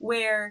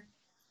where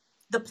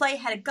the play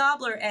Hedda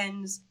Gabler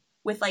ends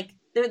with, like,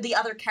 the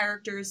other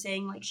characters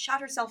saying, like,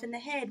 shot herself in the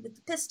head with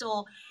the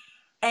pistol,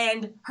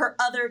 and her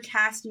other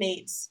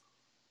castmates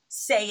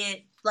say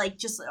it, like,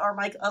 just, or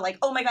like,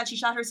 oh my god, she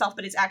shot herself,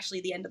 but it's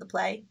actually the end of the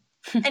play.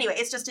 Anyway,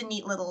 it's just a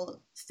neat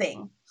little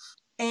thing.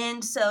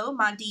 And so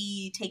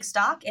Monty takes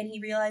stock, and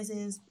he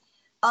realizes,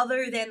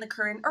 other than the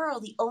current Earl,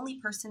 the only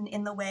person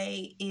in the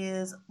way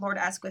is Lord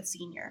Asquith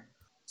Sr.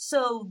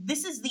 So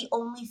this is the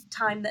only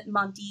time that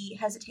Monty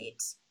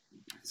hesitates.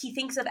 He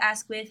thinks of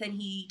Asquith, and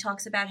he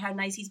talks about how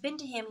nice he's been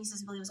to him. He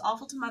says, well, he was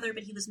awful to Mother,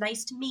 but he was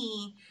nice to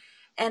me,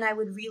 and I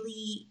would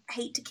really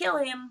hate to kill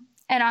him.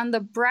 And on the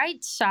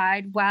bright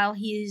side, while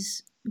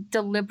he's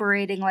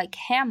deliberating like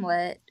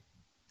Hamlet,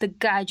 the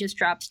guy just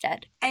drops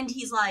dead. And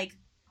he's like,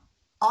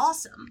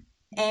 awesome.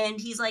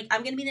 And he's like,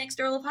 I'm going to be the next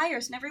Earl of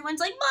Hyers. And everyone's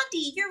like,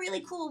 Monty, you're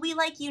really cool. We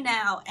like you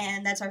now.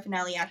 And that's our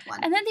finale, Act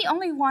 1. And then the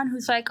only one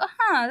who's like,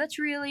 that's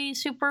really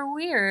super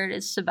weird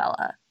is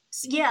Sabella.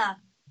 Yeah.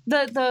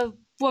 The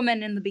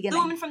woman in the beginning.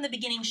 The woman from the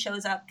beginning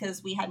shows up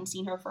because we hadn't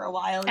seen her for a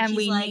while. And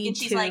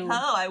she's like,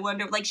 oh, I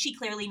wonder. Like, she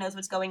clearly knows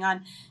what's going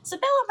on.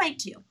 Sabella might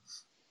too.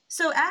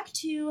 So Act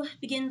 2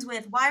 begins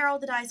with, why are all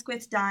the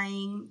Dysquiths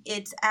dying?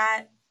 It's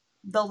at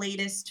the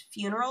latest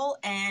funeral,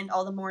 and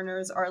all the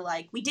mourners are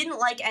like, we didn't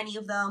like any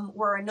of them,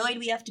 we're annoyed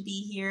we have to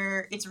be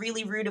here, it's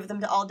really rude of them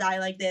to all die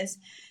like this.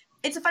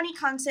 It's a funny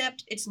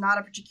concept, it's not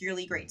a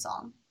particularly great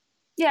song.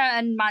 Yeah,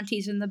 and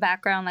Monty's in the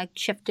background, like,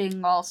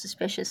 shifting all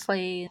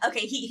suspiciously.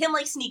 Okay, him,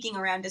 like, sneaking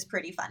around is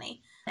pretty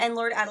funny. And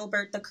Lord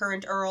Adalbert, the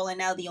current Earl, and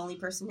now the only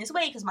person in his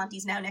way, because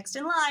Monty's now next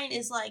in line,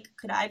 is like,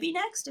 could I be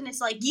next? And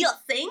it's like, you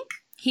think?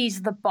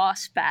 He's the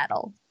boss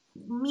battle.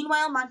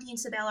 Meanwhile, Monty and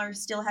Sabella are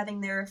still having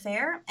their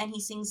affair, and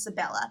he sings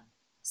Sabella.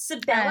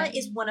 Sabella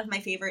is one of my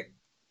favorite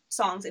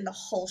songs in the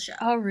whole show.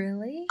 Oh,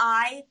 really?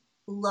 I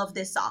love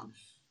this song.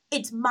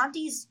 It's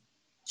Monty's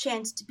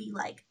chance to be,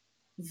 like,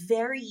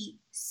 very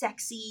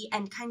sexy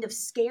and kind of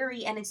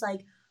scary, and it's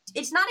like,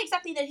 it's not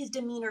exactly that his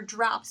demeanor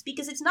drops,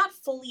 because it's not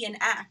fully an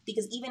act,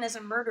 because even as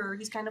a murderer,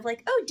 he's kind of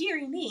like, oh,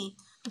 dearie me.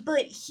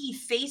 But he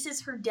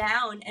faces her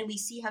down, and we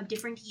see how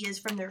different he is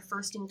from their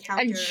first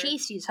encounter. And she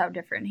sees how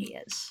different he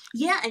is.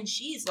 Yeah, and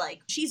she's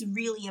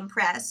really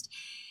impressed.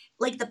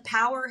 Like, the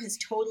power has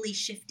totally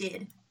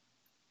shifted,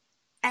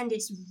 and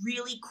it's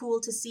really cool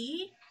to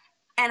see,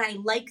 and I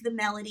like the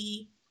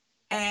melody,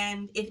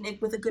 And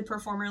with a good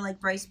performer like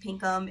Bryce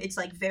Pinkham, it's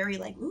like very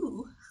like,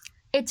 ooh.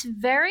 It's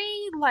very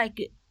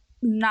like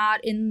not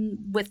in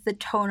with the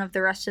tone of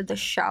the rest of the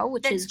show,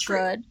 which is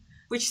good.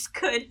 Which is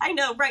good. I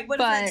know, right? What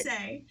does that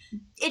say?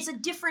 It's a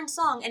different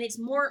song, and it's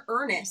more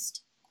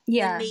earnest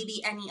than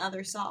maybe any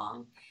other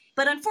song.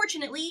 But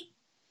unfortunately,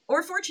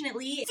 or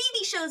fortunately,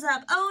 Phoebe shows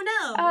up. Oh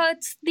no! Oh,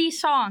 it's the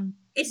song.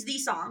 It's the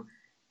song.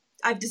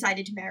 I've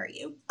decided to marry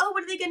you. Oh,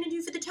 what are they going to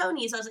do for the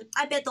Tonys? I was like,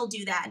 I bet they'll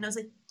do that. And I was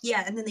like,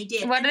 yeah, and then they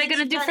did. What are they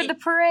going to do for the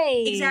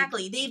parade?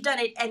 Exactly. They've done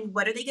it. And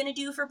what are they going to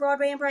do for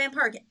Broadway and Bryant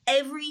Park?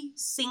 Every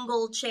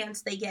single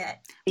chance they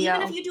get.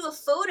 Even if you do a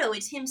photo,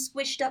 it's him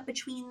squished up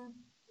between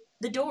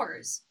the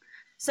doors.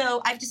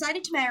 So I've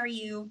decided to marry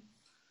you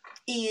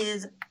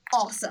is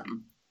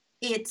awesome.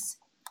 It's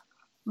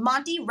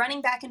Monty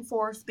running back and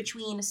forth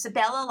between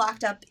Sabella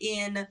locked up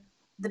in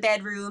the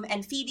bedroom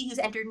and Phoebe who's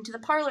entered into the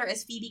parlor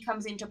as Phoebe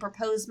comes in to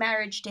propose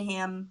marriage to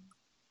him.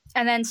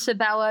 And then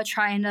Sabella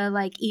trying to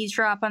like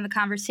eavesdrop on the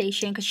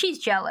conversation because she's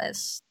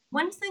jealous.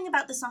 One thing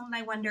about the song that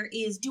I wonder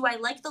is, do I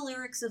like the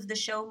lyrics of the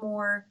show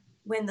more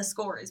when the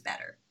score is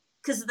better?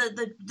 Because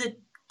the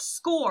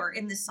score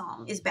in this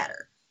song is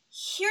better.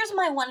 Here's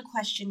my one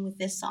question with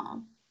this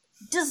song.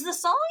 Does the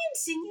song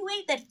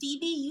insinuate that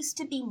Phoebe used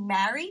to be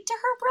married to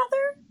her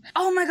brother?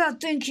 Oh my god,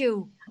 thank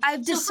you.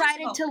 I've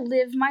decided to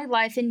live my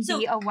life and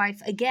be a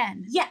wife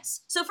again.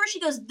 Yes. So first she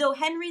goes, though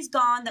Henry's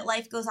gone, that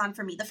life goes on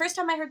for me. The first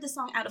time I heard this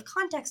song out of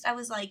context, I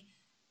was like,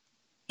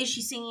 is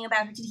she singing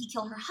about her? Did he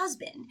kill her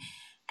husband?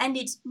 And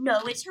it's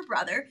her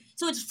brother.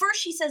 So it's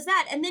first she says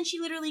that, and then she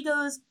literally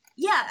goes,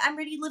 yeah, I'm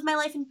ready to live my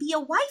life and be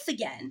a wife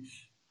again.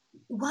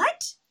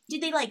 What?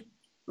 Did they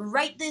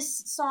write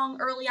this song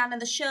early on in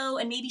the show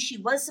and maybe she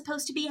was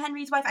supposed to be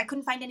Henry's wife? I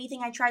couldn't find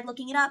anything. I tried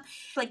looking it up.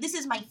 This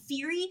is my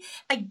theory.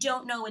 I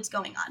don't know what's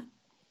going on.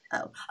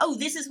 Oh,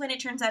 this is when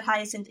it turns out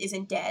Hyacinth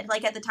isn't dead.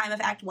 At the time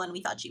of Act 1,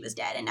 we thought she was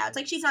dead. And now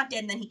it's she's not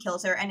dead, and then he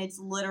kills her. And it's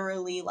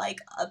literally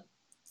a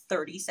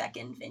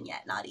 30-second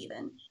vignette, not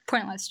even.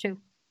 Pointless, too.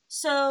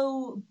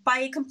 So, by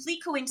a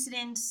complete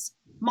coincidence,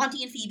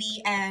 Monty and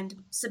Phoebe and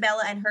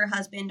Sabella and her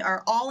husband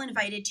are all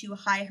invited to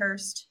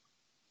Highhurst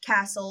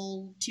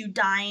Castle to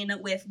dine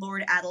with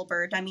Lord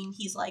Adelbert. I mean,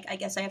 he's I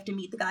guess I have to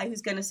meet the guy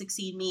who's going to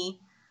succeed me,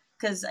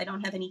 because I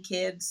don't have any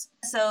kids.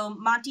 So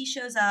Monty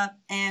shows up,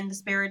 and the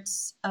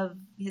spirits of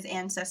his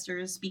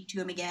ancestors speak to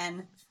him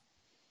again,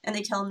 and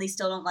they tell him they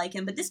still don't like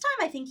him. But this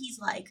time I think he's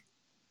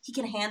he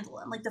can handle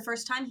him. The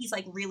first time he's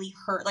really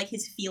hurt,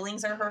 his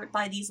feelings are hurt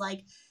by these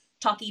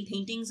talking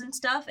paintings and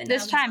stuff. And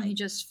this time he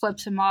just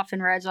flips him off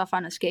and rides off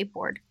on a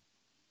skateboard.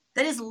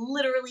 That is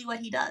literally what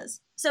he does.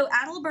 So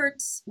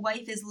Adelbert's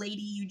wife is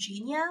Lady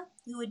Eugenia,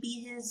 who would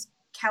be his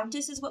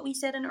countess, is what we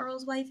said an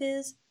earl's wife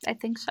is. I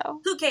think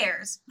so. Who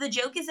cares? The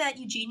joke is that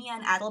Eugenia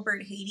and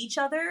Adelbert hate each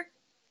other,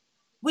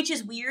 which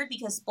is weird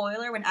because,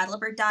 spoiler, when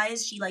Adelbert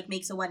dies, she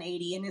makes a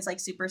 180 and is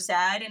super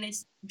sad, and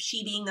it's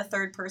she being the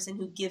third person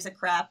who gives a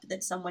crap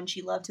that someone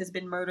she loved has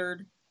been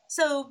murdered.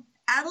 So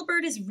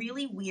Adelbert is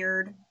really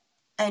weird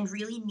and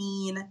really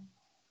mean.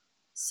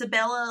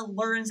 Sabella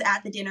learns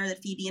at the dinner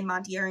that Phoebe and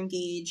Monty are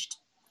engaged,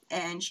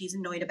 and she's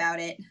annoyed about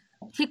it.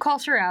 He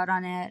calls her out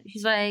on it.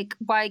 He's like,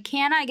 why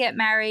can't I get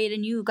married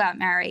and you got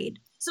married?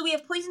 So we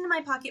have Poison in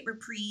My Pocket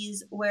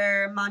reprise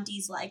where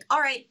Monty's like, all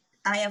right,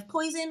 I have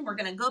poison. We're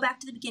going to go back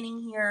to the beginning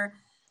here.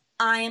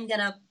 I am going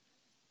to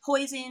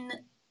poison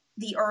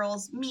the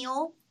Earl's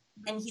meal.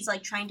 And he's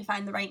trying to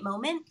find the right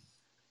moment.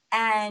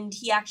 And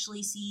he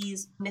actually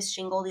sees Miss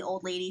Shingle, the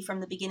old lady from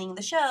the beginning of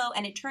the show.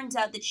 And it turns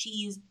out that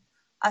she's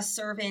a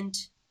servant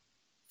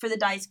for the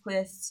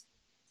Dicequiths.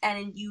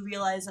 And you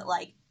realize that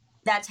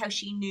that's how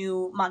she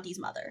knew Monty's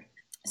mother.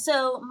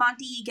 So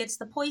Monty gets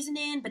the poison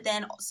in, but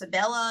then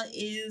Sabella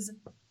is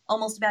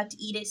almost about to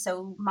eat it,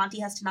 so Monty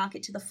has to knock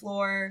it to the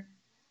floor.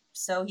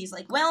 So he's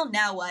like, well,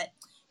 now what?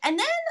 And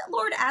then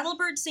Lord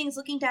Adelbert sings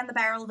Looking Down the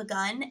Barrel of a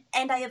Gun,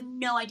 and I have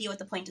no idea what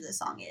the point of this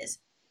song is.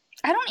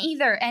 I don't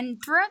either,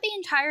 and throughout the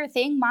entire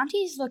thing,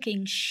 Monty's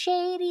looking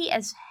shady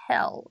as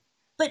hell.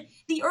 But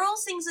the Earl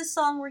sings this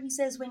song where he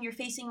says, when you're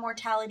facing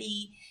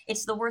mortality,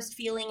 it's the worst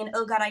feeling, and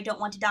oh god, I don't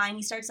want to die, and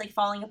he starts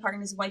falling apart,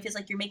 and his wife is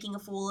you're making a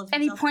fool of himself.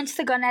 And he points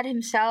the gun at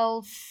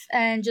himself,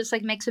 and just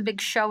makes a big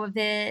show of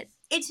it.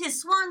 It's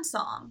his swan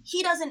song.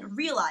 He doesn't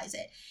realize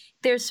it.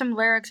 There's some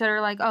lyrics that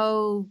are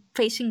oh,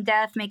 facing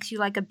death makes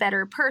you a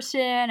better person,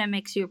 and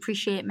makes you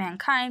appreciate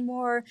mankind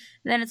more.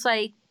 And then it's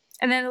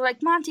and then they're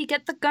Monty,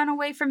 get the gun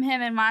away from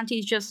him. And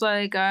Monty's just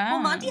Well,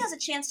 Monty has a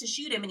chance to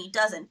shoot him, and he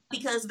doesn't,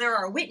 because there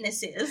are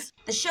witnesses.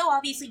 The show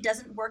obviously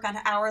doesn't work on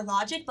our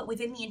logic, but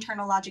within the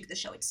internal logic of the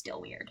show, it's still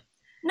weird.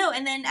 No,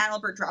 and then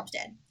Adelbert drops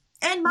dead.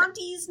 And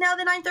Monty's now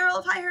the 9th Earl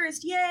of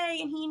Highhurst, yay!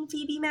 And he and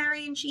Phoebe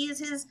marry, and she is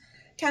his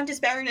Countess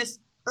Baroness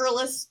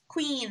Earless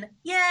Queen,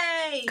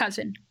 yay!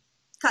 Cousin.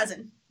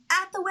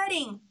 At the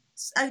wedding,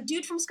 a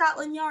dude from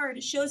Scotland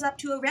Yard shows up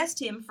to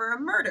arrest him for a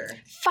murder.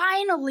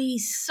 Finally,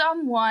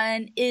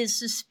 someone is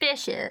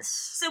suspicious.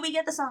 So we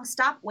get the song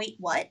Stop, Wait,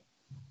 What?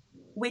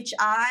 Which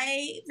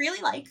I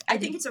really like. I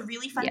think it's a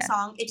really fun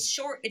song. It's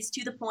short, it's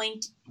to the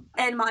point,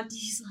 and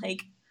Monty's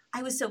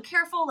I was so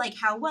careful, like,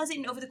 how was it?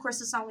 And over the course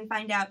of the song, we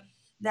find out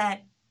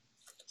that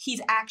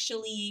he's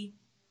actually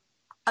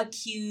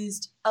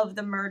accused of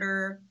the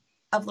murder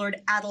of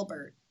Lord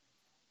Adalbert.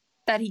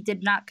 That he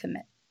did not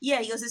commit.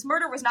 Yeah, he goes, this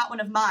murder was not one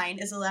of mine,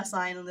 is the last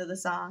line under the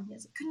song. He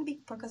goes, it couldn't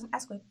be poor cousin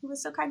Asquith, who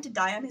was so kind to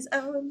die on his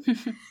own.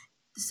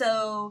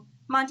 So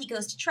Monty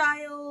goes to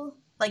trial.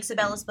 Like,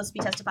 Sabella's supposed to be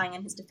testifying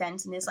in his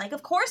defense, and is like,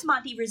 of course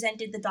Monty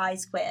resented the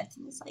Dysquith.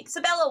 And it's like,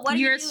 Sabella, what are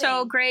you doing? You're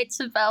so great,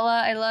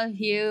 Sabella. I love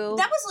you.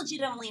 That was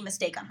legitimately a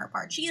mistake on her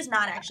part. She is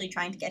not actually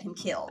trying to get him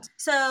killed.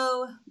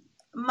 So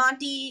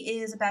Monty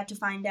is about to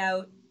find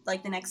out,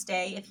 like, the next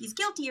day if he's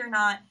guilty or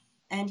not,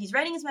 and he's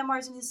writing his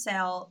memoirs in his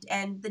cell,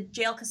 and the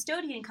jail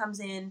custodian comes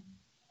in,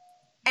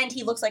 and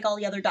he looks like all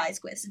the other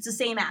Dysquiths. It's the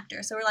same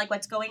actor. So we're like,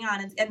 what's going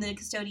on? And the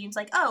custodian's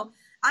like, oh,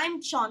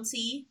 I'm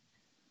Chauncey.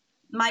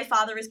 My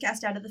father is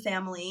cast out of the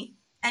family.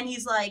 And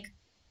he's like,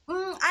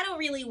 I don't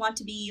really want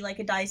to be like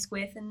a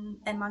Dysquith.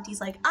 And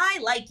Monty's like, I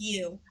like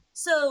you.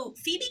 So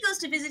Phoebe goes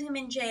to visit him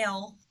in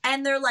jail,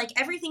 and they're like,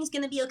 everything's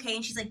gonna be okay.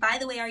 And she's like, by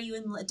the way, are you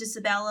in, does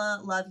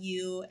Sabella love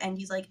you? And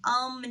he's like,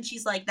 and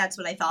she's like, that's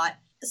what I thought.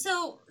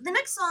 So the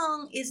next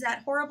song is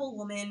That Horrible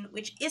Woman,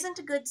 which isn't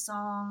a good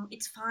song.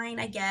 It's fine,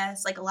 I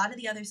guess, like a lot of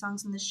the other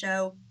songs in the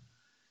show.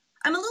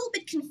 I'm a little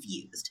bit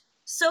confused.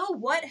 So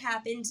what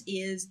happens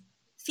is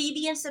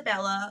Phoebe and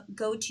Sabella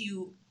go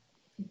to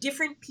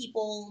different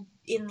people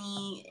in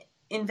the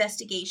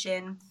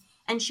investigation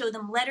and show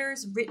them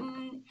letters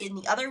written in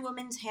the other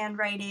woman's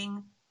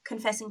handwriting,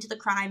 confessing to the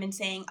crime and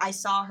saying, I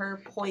saw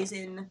her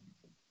poison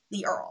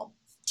the Earl.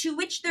 To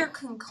which their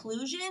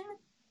conclusion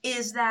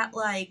is that,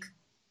 like,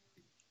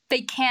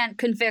 they can't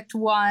convict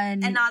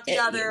one and not the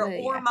other,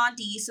 or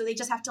Monty, so they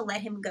just have to let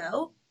him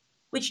go,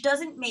 which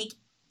doesn't make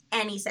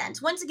any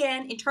sense. Once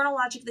again, internal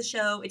logic of the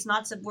show, it's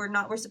not,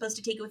 we're supposed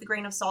to take it with a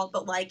grain of salt,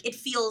 but, like, it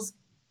feels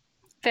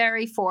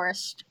very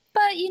forced.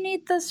 But you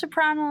need the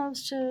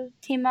Sopranos to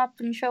team up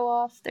and show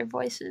off their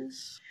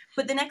voices.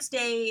 But the next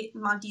day,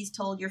 Monty's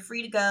told, you're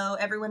free to go.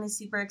 Everyone is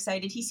super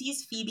excited. He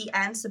sees Phoebe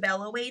and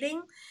Sabella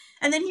waiting.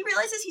 And then he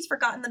realizes he's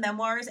forgotten the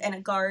memoirs, and a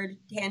guard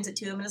hands it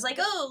to him and is like,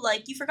 oh,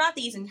 like, you forgot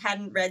these and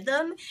hadn't read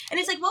them. And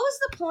it's like, what was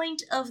the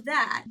point of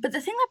that? But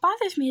the thing that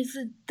bothers me is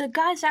that the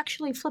guy's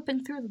actually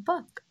flipping through the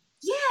book.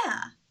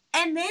 Yeah.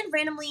 And then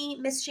randomly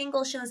Miss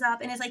Shingle shows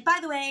up and is like, by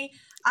the way,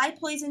 I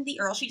poisoned the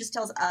Earl. She just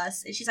tells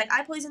us. She's like,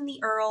 I poisoned the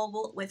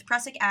Earl with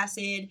prussic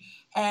acid,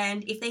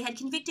 and if they had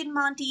convicted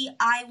Monty,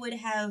 I would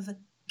have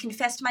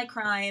confessed my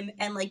crime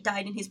and, like,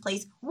 died in his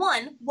place.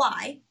 One,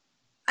 why?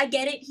 I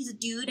get it, he's a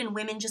dude and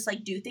women just,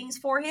 like, do things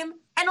for him.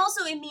 And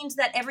also it means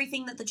that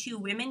everything that the two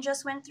women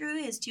just went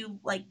through, his two,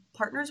 like,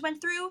 partners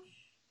went through,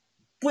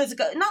 was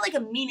not, like, a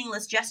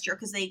meaningless gesture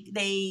because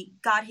they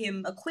got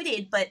him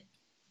acquitted, but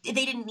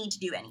they didn't need to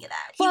do any of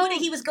that.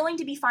 He was going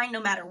to be fine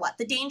no matter what.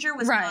 The danger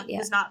was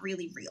not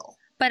really real.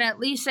 But at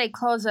least they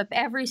close up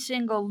every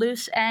single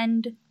loose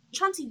end.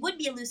 Chauncey would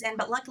be a loose end,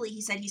 but luckily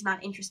he said he's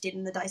not interested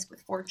in the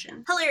Dysquith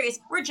fortune. Hilarious.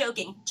 We're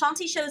joking.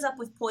 Chauncey shows up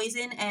with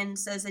poison and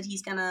says that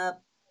he's gonna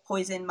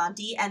poison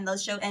Monty, and the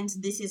show ends,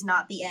 this is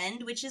not the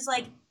end, which is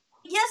like,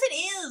 yes it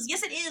is!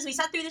 Yes it is! We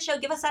sat through the show,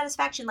 give us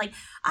satisfaction. Like,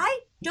 I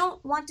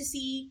don't want to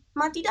see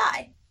Monty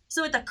die.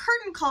 So at the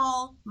curtain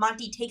call,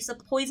 Monty takes a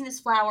poisonous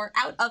flower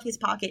out of his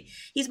pocket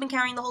he's been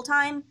carrying the whole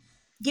time,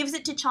 gives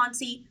it to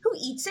Chauncey, who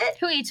eats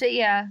it.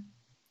 Yeah.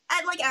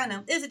 I don't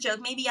know. It's a joke.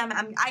 Maybe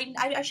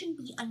I shouldn't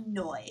be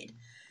annoyed,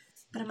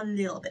 but I'm a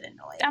little bit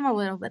annoyed. I'm a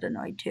little bit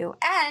annoyed too.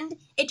 And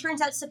it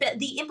turns out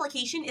the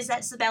implication is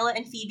that Sabella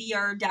and Phoebe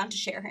are down to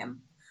share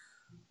him,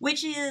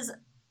 which is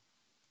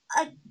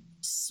a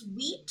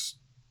sweet,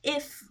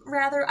 if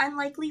rather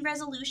unlikely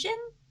resolution.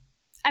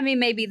 I mean,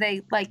 maybe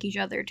they like each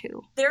other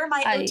too. They're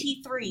my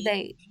OT3.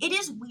 It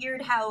is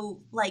weird how,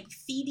 like,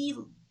 Phoebe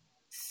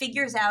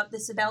figures out that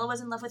Sabella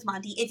was in love with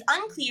Monty. It's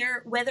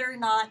unclear whether or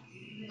not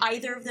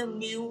either of them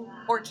knew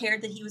or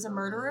cared that he was a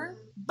murderer,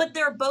 but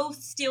they're both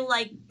still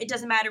like, it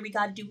doesn't matter, we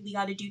gotta do what we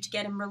gotta do to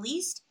get him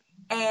released.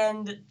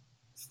 And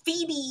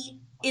Phoebe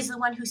is the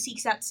one who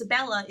seeks out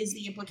Sabella, is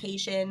the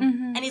implication.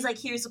 Mm-hmm. And he's like,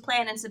 here's the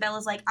plan, and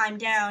Sabella's like, I'm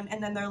down.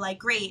 And then they're like,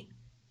 great,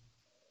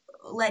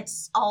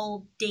 let's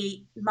all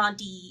date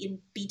Monty and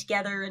be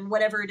together and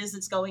whatever it is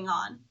that's going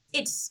on.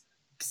 It's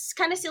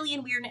kind of silly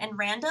and weird and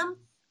random,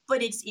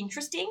 but it's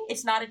interesting.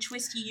 It's not a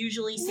twist you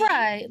usually see.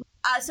 Right.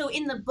 So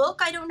in the book,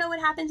 I don't know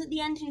what happens at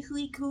the end and who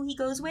he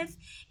goes with.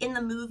 In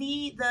the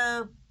movie,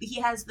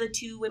 he has the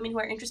two women who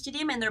are interested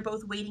in him, and they're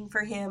both waiting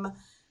for him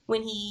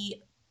when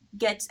he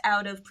gets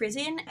out of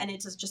prison, and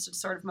it's just a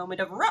sort of moment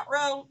of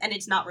ruh-roh, and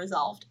it's not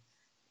resolved.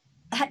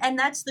 And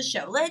that's the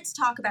show. Let's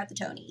talk about the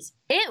Tonys.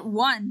 It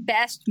won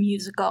Best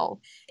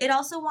Musical. It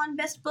also won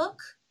Best Book.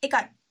 It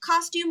got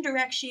Costume,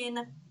 Direction,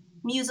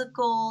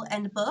 Musical,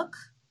 and Book.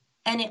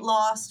 And it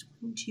lost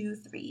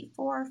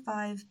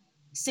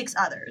 6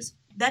 others.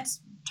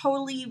 That's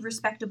totally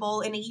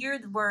respectable. In a year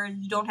where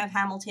you don't have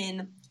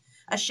Hamilton,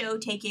 a show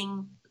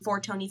taking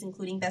 4 Tonys,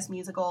 including Best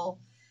Musical,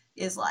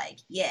 is like,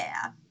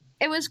 yeah.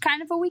 It was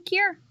kind of a weak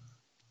year.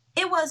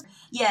 It was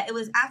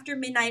After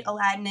Midnight,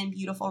 Aladdin, and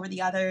Beautiful were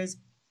the others.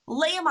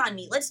 Lay them on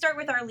me. Let's start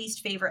with our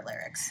least favorite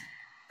lyrics.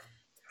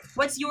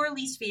 What's your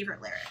least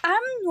favorite lyric?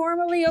 I'm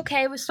normally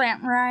okay with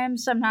slant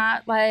rhymes. I'm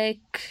not,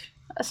 like,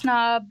 a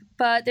snob,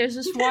 but there's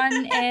this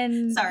one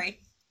in... Sorry.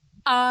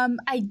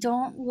 I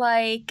don't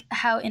like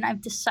how in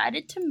I've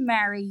Decided to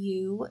Marry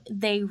You,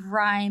 they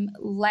rhyme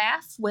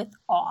laugh with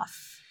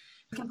off.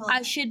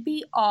 I should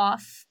be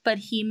off, but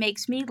he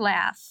makes me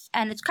laugh.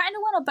 And it's kind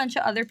of when a bunch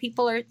of other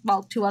people are,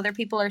 well, 2 other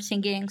people are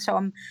singing,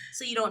 so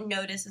you don't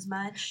notice as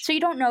much? So you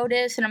don't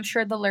notice, and I'm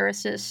sure the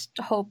lyricist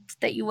hoped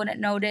that you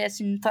wouldn't notice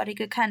and thought he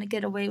could kind of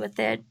get away with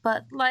it.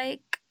 But,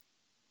 like,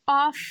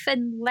 off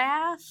and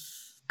laugh?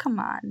 Come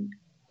on.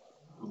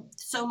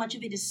 So much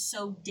of it is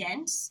so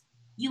dense,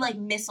 you, like,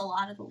 miss a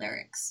lot of the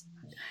lyrics.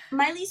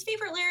 My least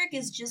favorite lyric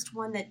is just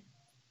one that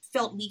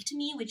felt weak to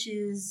me, which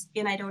is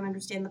 "and I don't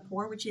understand the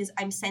poor," which is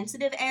 "I'm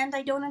sensitive and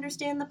I don't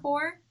understand the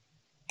poor."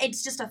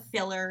 It's just a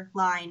filler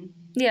line.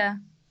 Yeah.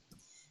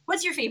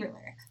 What's your favorite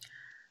lyric?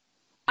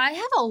 I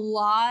have a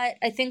lot.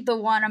 I think the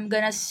one I'm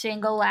gonna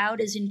single out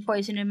is "In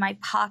Poison in My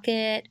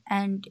Pocket,"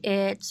 and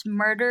it's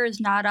 "Murder is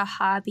not a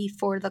hobby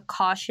for the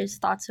cautious.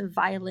 Thoughts of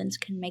violence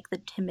can make the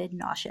timid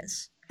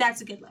nauseous." That's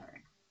a good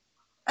lyric.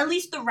 At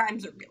least the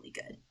rhymes are really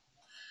good.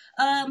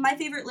 My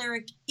favorite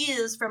lyric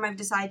is from "I've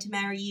Decided to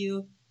Marry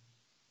You,"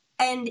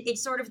 and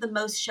it's sort of the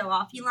most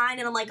show-offy line,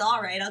 and I'm like,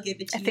 all right, I'll give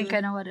it to you. I think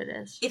I know what it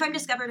is. "If I'm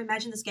discovered,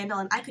 imagine the scandal,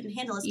 and I couldn't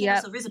handle a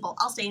scandal so visible.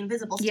 I'll stay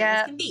invisible still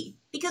as can be."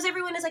 Because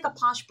everyone is like a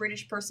posh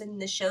British person in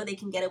this show, they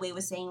can get away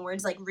with saying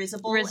words like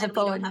risible and we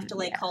don't have to,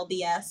 like, call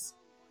BS.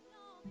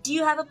 Do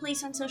you have a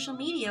place on social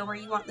media where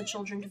you want the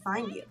children to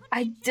find you?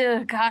 I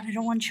do. God, I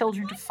don't want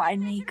children to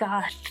find me.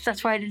 God,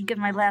 that's why I didn't give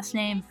my last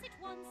name.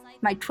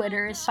 My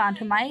Twitter is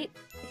Santamite.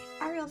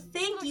 Arielle,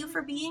 thank you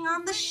for being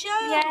on the show.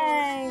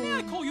 Yay! May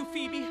I call you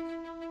Phoebe?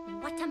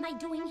 What am I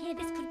doing here?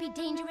 This could be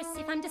dangerous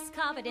if I'm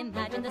discovered.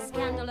 Imagine the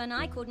scandal, and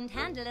I couldn't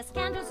handle a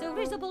scandal so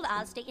risible.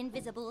 I'll stay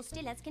invisible,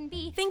 still as can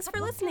be. Thanks for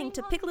listening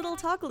to Pick a Little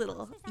Talk a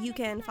Little. You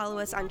can follow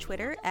us on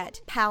Twitter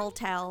at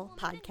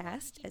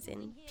PalTalPodcast, as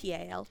in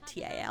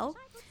PALTAL.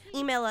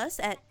 Email us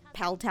at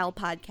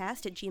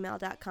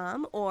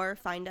paltalpodcast@gmail.com or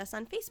find us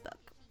on Facebook.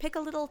 Pick a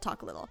Little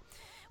Talk a Little.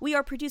 We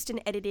are produced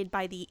and edited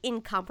by the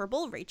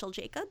incomparable Rachel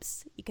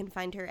Jacobs. You can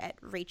find her at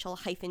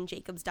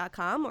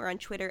rachel-jacobs.com or on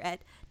Twitter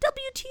at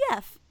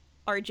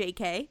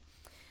WTFRJK.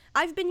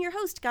 I've been your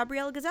host,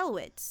 Gabrielle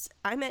Gazelowitz.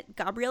 I'm at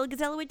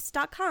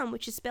GabrielleGazelowitz.com,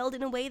 which is spelled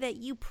in a way that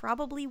you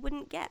probably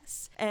wouldn't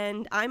guess.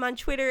 And I'm on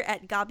Twitter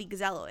at Gaby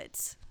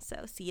Gazelowitz,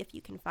 so see if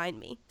you can find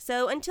me.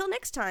 So until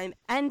next time,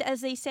 and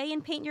as they say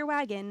in Paint Your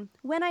Wagon,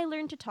 when I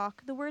learned to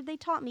talk, the word they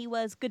taught me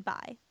was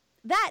goodbye.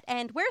 That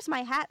and "where's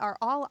my hat" are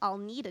all I'll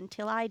need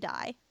until I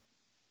die.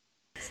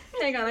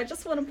 Hang on, I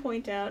just want to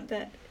point out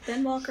that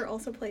Ben Walker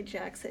also played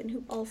Jackson,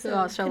 who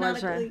also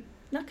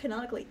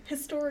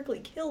historically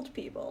killed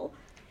people.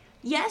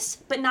 Yes,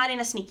 but not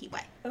in a sneaky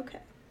way. Okay.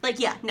 Like,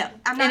 yeah, no.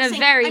 I'm not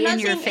saying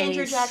face.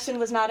 Andrew Jackson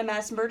was not a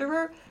mass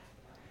murderer,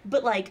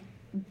 but, like,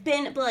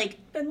 Ben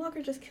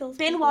Walker just kills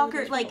Ben people Walker,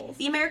 with his like, roles.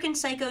 the American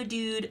Psycho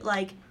dude,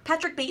 like,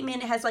 Patrick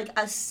Bateman has, like,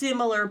 a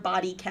similar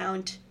body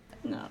count.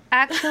 No.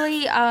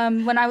 Actually,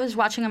 when I was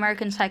watching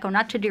American Psycho,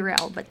 not to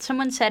derail, but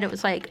someone said it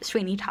was like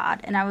Sweeney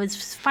Todd, and I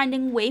was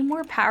finding way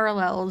more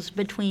parallels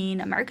between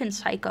American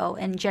Psycho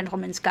and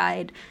Gentleman's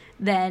Guide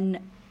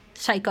than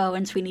Psycho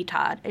and Sweeney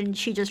Todd, and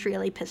she just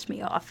really pissed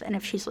me off. And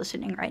if she's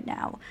listening right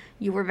now,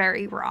 you were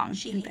very wrong.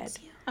 She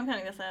hates you. I'm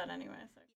cutting this out anyways.